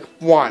it looks like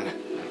one,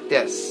 like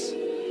this.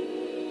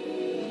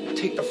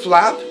 Take the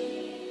flap,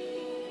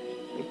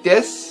 like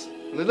this,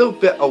 a little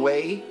bit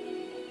away,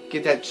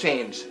 get that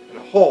change, and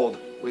hold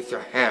with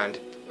your hand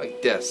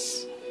like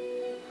this.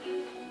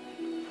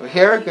 From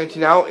here, going to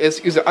now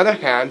is use the other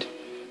hand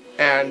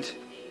and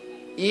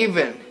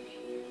even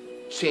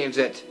change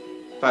it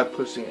by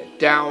pushing it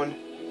down,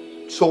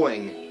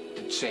 showing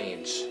the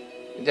change.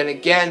 And then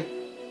again,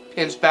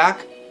 pinch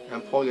back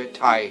and pull your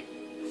tie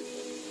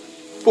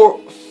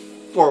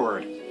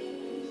forward.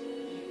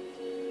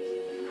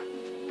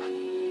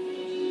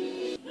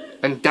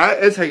 And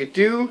that is how you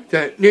do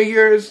the New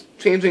Year's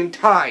changing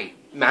tie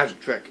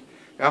magic trick.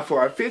 Now for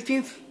our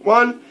 15th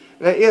one,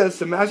 that is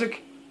the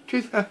Magic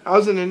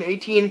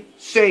 2018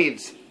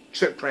 Shades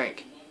trick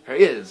prank. Here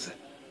is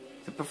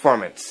the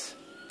performance.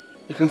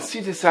 You can see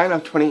the sign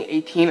of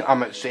 2018 on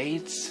my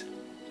shades.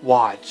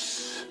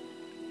 Watch.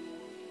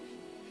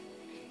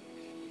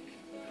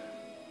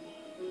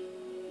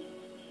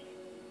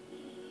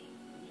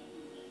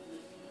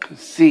 You can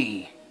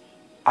see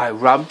I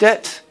rubbed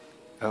it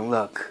and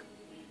look.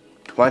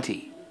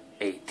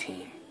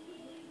 2018.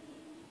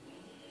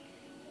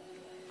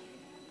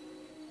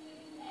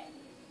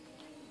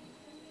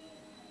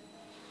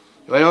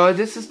 You wanna know what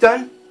this is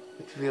done?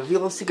 Let's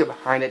reveal the secret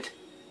behind it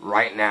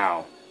right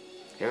now.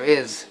 Here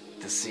is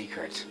the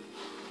secret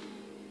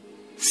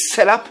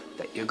setup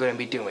that you're going to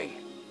be doing.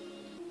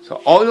 So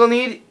all you'll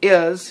need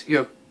is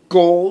your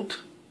gold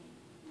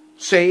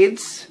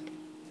shades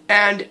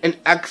and an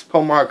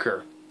expo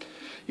marker.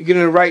 You're going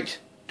to write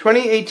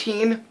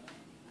 2018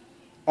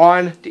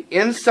 on the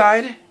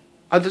inside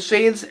of the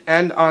shades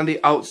and on the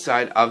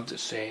outside of the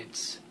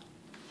shades.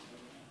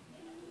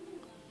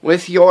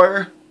 With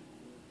your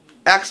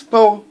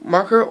expo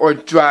marker or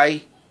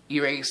dry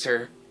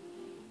eraser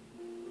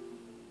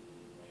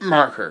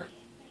marker.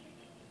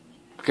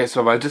 Okay,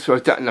 so I just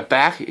wrote that in the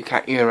back. You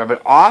can't even rub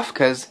it off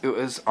because it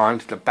was on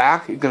the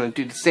back. You're going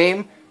to do the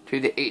same to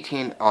the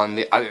 18 on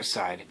the other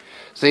side.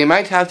 So you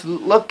might have to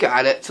look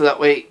at it so that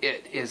way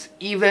it is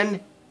even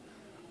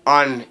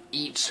on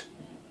each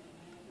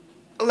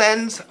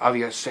lens of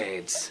your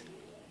shades.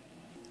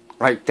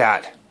 Like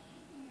that.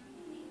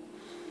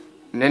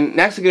 And then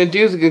next you're going to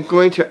do is you're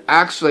going to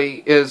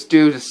actually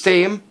do the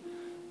same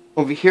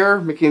over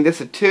here, making this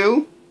a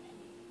 2.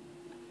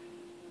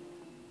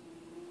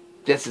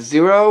 This is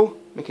 0,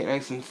 make it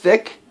nice and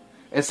thick.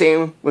 And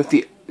same with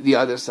the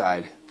other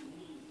side.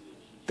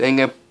 Then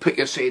you're going to put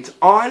your shades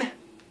on.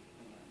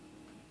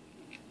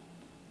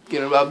 You're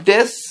going to rub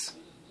this.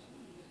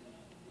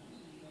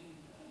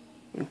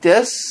 Like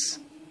this.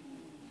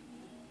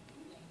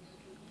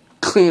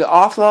 Clean it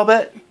off a little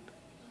bit.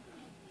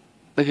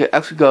 Like it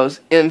actually goes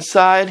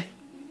inside.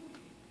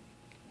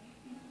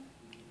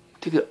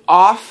 Take it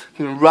off.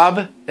 You can rub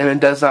and it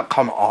does not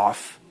come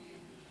off.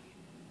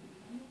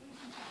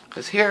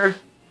 Because here it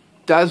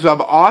does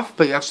rub off,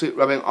 but you're actually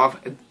rubbing off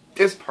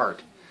this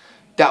part.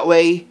 That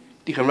way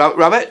you can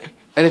rub it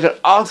and you can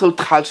also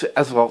touch it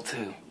as well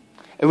too.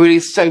 A really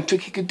exciting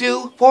trick you could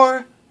do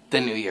for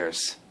the New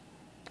Year's.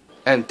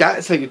 And that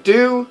is how you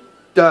do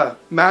the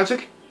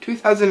Magic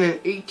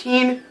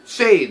 2018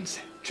 Shades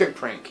trick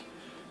prank.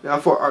 Now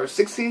for our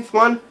 16th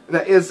one,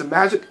 that is the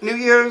Magic New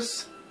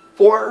Year's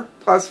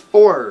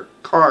 4+4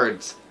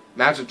 cards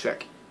magic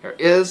trick. Here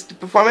is the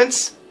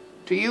performance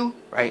to you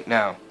right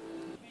now.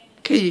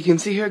 Okay, you can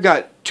see here I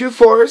got 2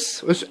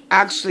 4s, which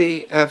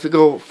actually, if we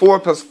go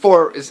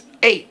 4+4 is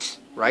 8,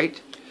 right?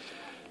 So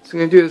what I'm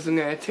going to do is I'm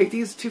going to take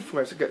these 2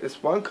 4s, I got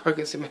this one card,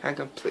 you can see my hand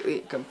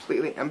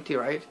completely empty,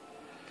 right?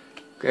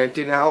 What I'm going to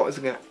do now is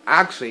I'm going to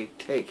actually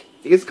take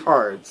these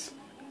cards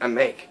and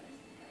make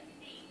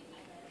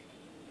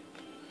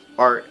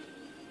our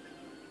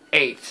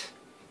 8.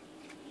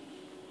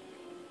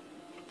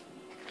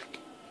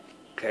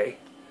 Okay,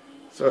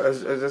 so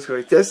as I just go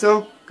like this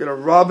now, I'm going to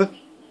rub,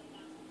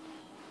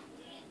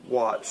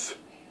 watch.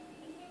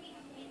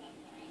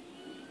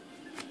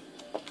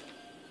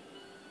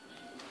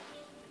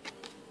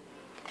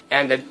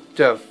 And the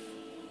 2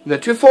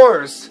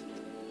 4s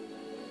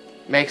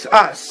makes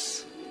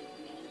us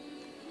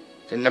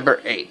the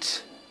number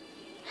 8.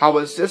 How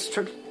was this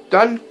trick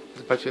done?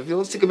 There's a bunch of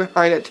real secret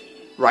behind it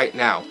right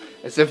now.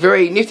 It's a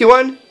very nifty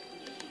one,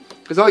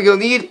 because all you'll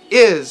need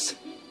is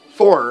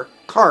 4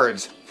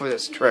 cards for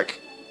this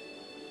trick.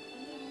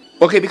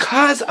 Okay,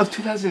 because of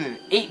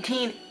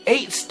 2018,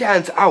 8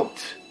 stands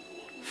out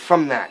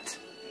from that.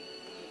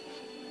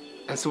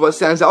 And so what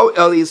stands out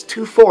are these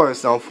 2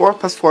 4s. Now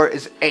 4+4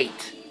 is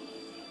 8.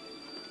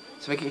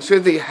 So making sure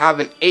that you have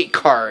an 8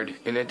 card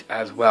in it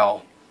as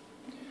well.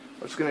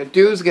 What it's going to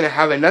do is going to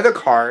have another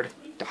card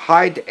to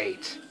hide the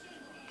 8.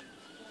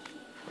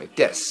 Like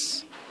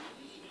this.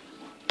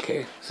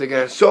 Okay, so you're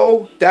going to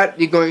show that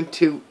you're going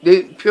to,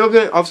 people are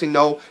going to obviously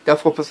know that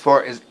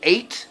 4+4 is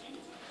 8.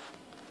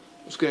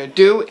 What it's going to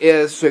do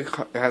is, so it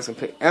has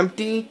something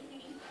empty.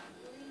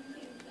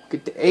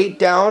 Get the 8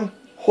 down,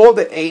 hold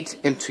the 8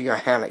 into your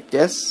hand like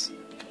this.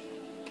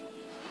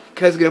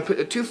 Because you're going to put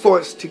the 2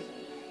 4s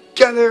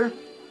together.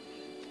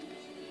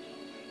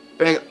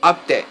 Bring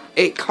up the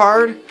 8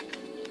 card.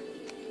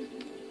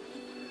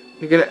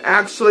 You're going to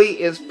actually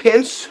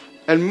pinch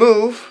and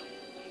move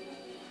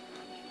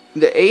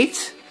the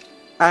 8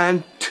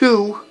 and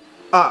 2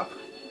 up.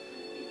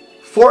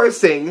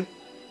 forcing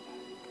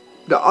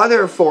the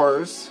other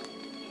 4s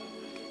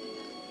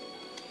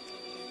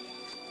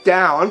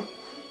down.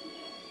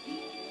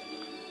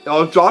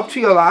 It'll drop to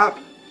your lap.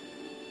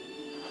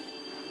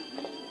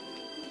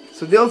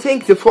 So they'll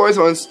think the 4s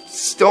are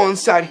still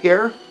inside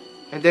here,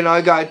 and then all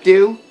you gotta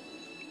do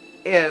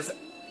is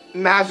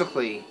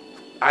magically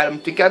add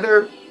them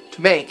together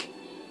to make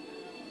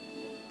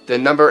the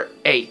number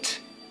 8.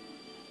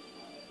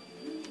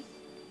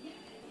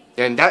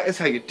 And that is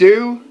how you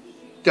do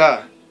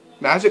the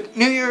Magic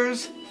New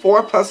Year's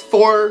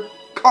 4+4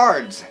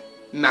 cards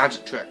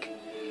magic trick.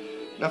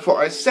 Now for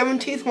our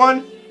 17th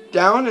one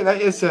down, and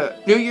that is the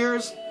New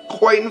Year's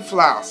coin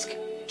flask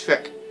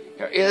trick.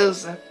 Here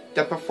is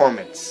the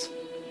performance.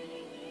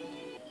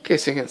 Okay,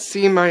 so you can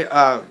see my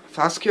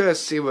flask here. Let's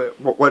see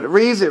what it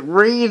reads. It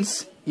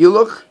reads, "You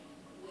look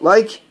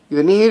like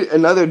you need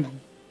another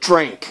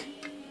drink."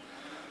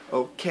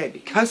 Okay,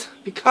 because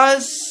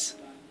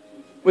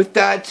with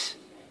that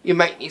you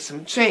might need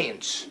some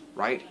change,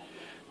 right?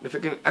 If you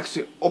can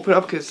actually open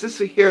up, because this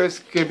here is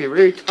going to be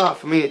really tough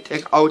for me to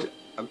take out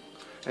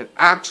an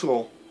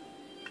actual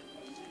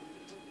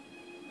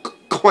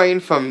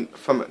coin from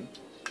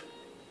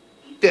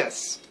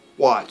this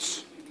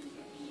watch.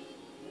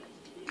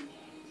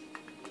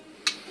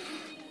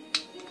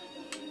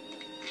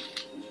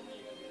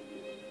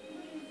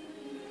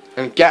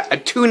 And get a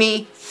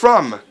toonie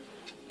from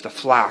the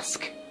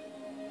flask.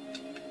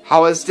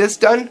 How is this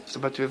done? I'm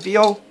about to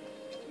reveal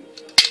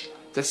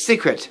the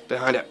secret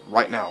behind it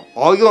right now.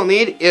 All you'll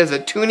need is a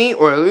toonie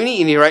or a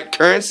loonie in the right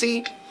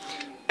currency,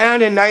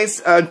 and a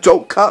nice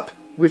joke cup,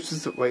 which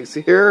is what you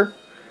see here.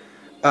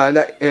 Any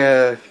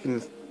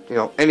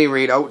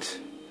readout.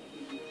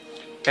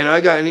 And all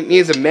you gotta need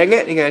is a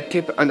magnet. You're gonna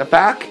tape it on the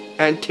back,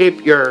 and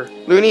tape your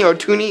loonie or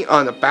toonie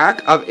on the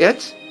back of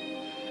it.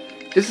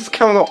 This is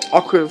kind of a little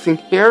awkward thing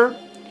here,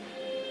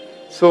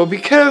 so it'll be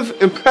kind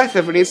of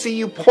impressive when you see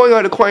you pulling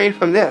out a coin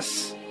from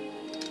this.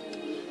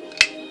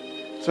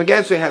 So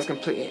again, so it has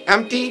completely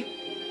empty.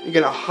 You're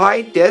gonna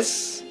hide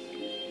this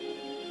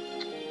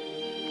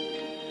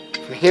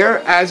from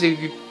here. As you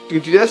do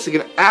this, you're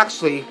gonna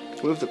actually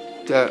move the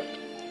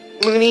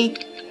loonie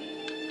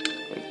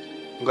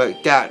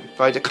like that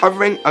by the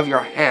covering of your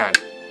hand.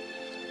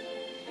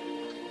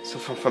 So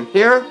from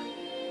here,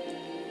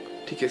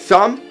 take your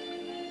thumb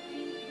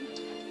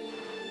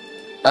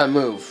and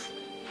move.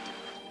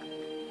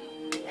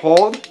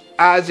 Hold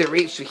as you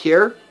reach to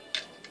here.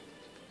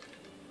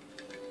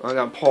 I'm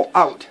going to pull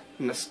out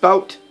from the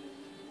spout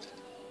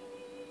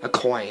a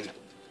coin.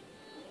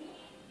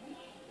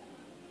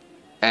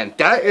 And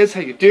that is how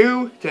you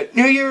do the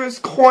New Year's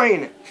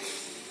coin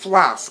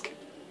flask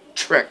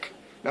trick.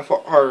 Now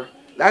for our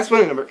last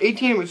one, number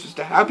 18, which is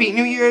the Happy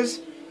New Year's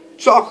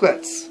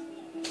chocolates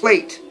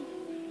plate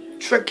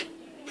trick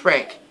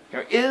prank.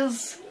 Here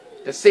is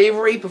the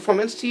savory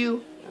performance to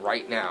you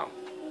right now.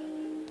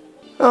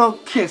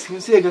 Okay, so you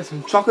can see I got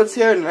some chocolates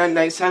here, and a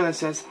nice sign that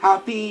says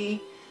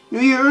Happy New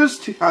Year's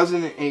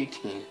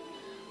 2018.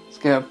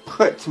 Just gonna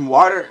put some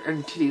water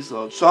into these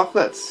little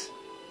chocolates.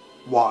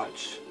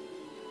 Watch.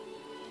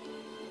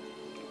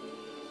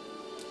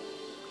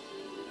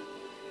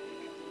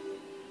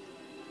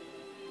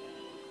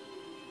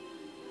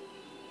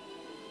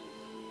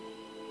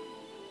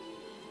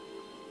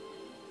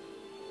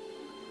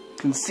 You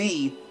can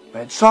see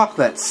my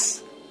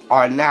chocolates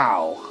are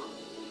now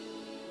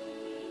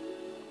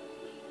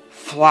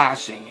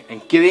flashing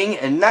and giving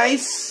a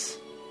nice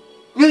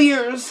New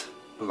Year's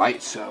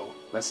light show.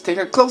 Let's take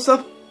a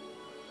close-up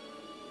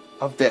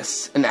of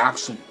this in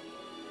action.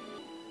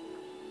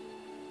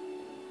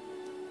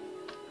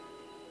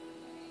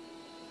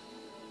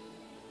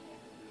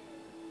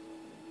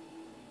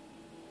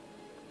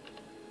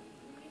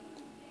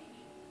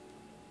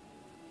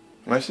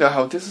 Want to know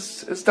how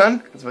this is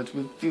done? It's about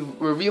to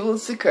reveal the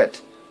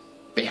secret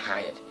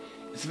behind it.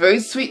 It's very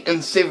sweet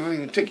and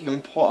savory trick you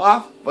can pull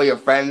off for your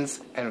friends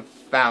and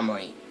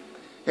family.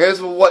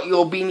 Here's what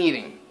you'll be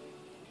needing.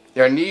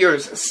 Your New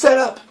Year's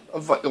setup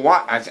of what you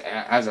want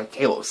as a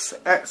table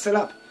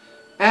setup.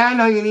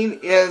 And all you need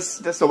is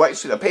just a white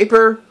sheet of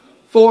paper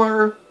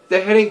for the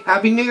heading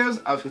Happy New Year's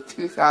of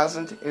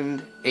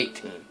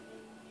 2018.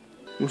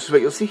 Which is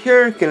what you'll see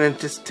here. Gonna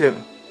just to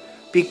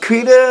be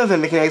creative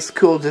and make a nice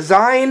cool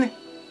design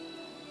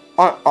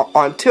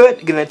onto it.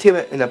 You're gonna tape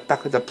it in the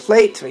back of the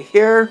plate right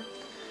here.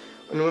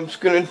 And what I'm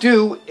just gonna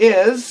do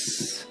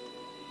is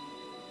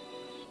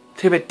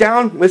tape it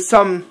down with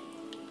some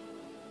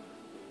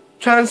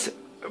transparent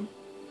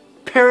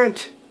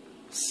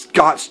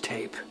Scotch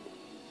tape.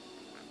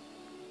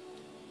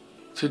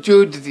 To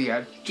do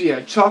the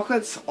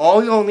chocolates,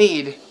 all you'll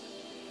need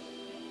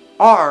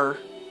are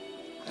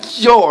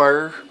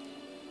your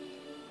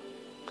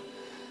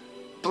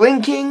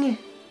blinking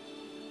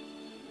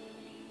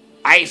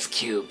ice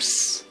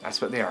cubes.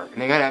 That's what they are. And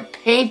you're gonna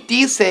paint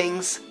these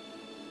things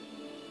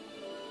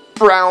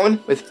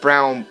brown with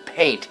brown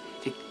paint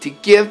to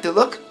give the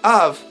look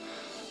of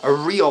a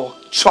real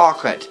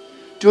chocolate.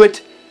 Do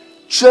it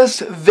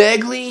just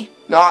vaguely,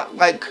 not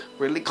like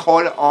really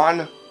color it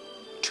on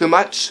too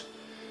much,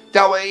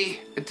 That way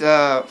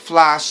the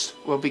flash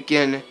will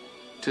begin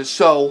to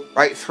show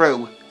right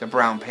through the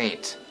brown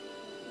paint.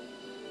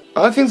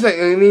 Other things that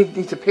you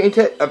need to paint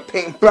it, a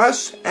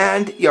paintbrush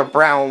and your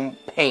brown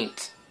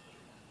paint.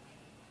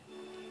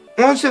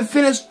 Once you've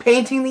finished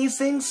painting these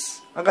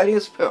things, I'm going to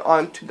just put it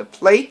onto the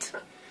plate.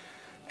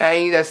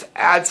 And you just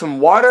add some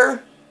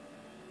water,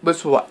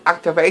 which will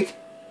activate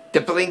the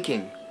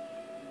blinking.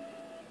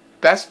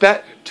 Best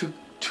bet to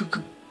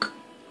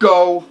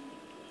go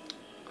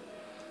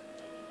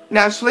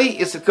naturally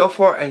is to go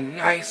for a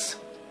nice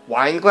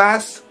wine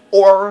glass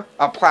or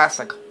a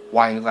plastic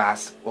wine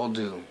glass will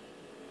do.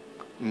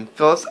 And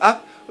fill this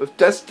up with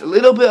just a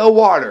little bit of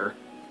water.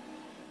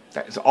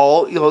 That is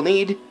all you'll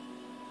need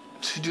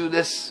to do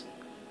this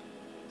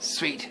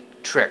sweet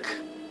trick.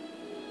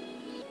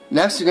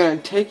 Next, you're going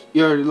to take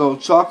your little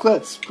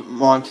chocolates, put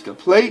them onto the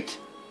plate.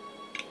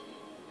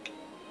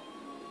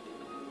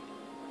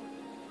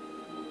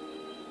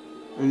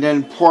 And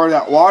then pour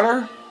that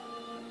water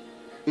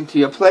into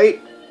your plate.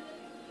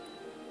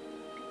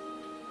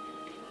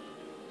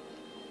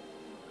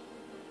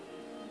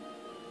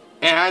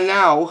 And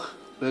now,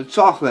 the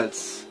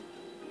chocolates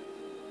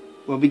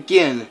will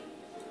begin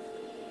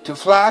to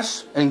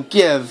flash and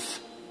give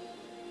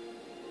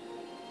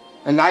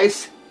a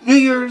nice New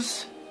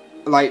Year's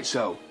light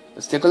show.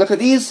 Let's take a look at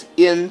these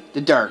in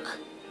the dark.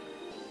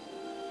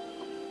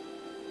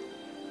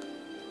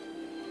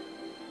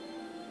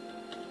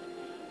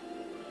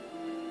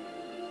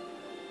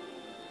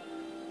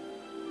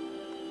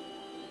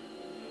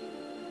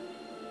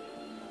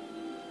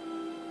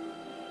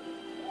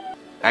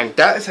 And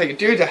that is how you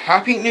do the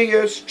Happy New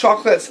Year's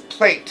Chocolates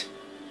Plate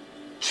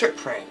trick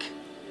prank.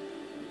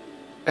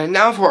 And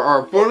now for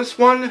our bonus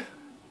one,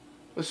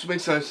 which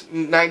makes us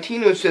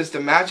 19, which is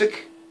the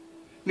magic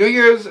New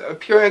Year's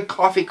appearing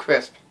coffee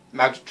crisp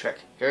magic trick.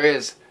 Here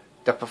is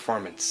the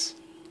performance.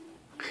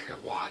 Okay,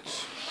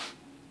 watch.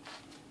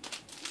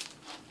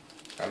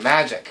 A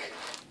magic.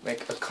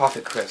 Make a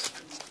coffee crisp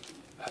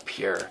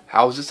appear.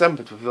 How is this done?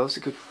 But reveal the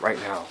secret right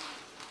now.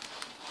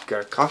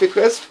 Got a coffee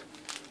crisp.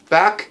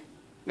 Back.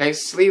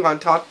 Nice sleeve on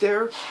top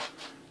there.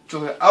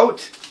 Drill it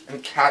out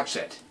and catch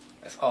it.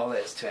 That's all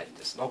there is to it.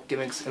 There's no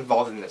gimmicks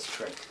involved in this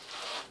trick.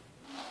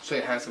 Show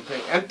you how it's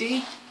completely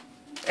empty.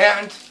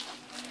 And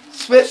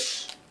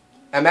swish.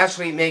 And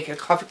magically make a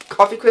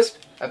coffee crisp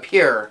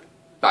appear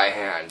by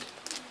hand.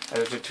 And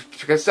after the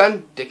trick is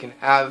done, they can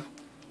have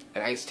a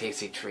nice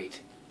tasty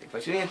treat. Thank you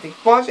for tuning in. Thank you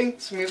for watching.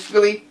 This is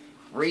really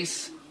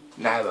Reese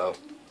Nabo.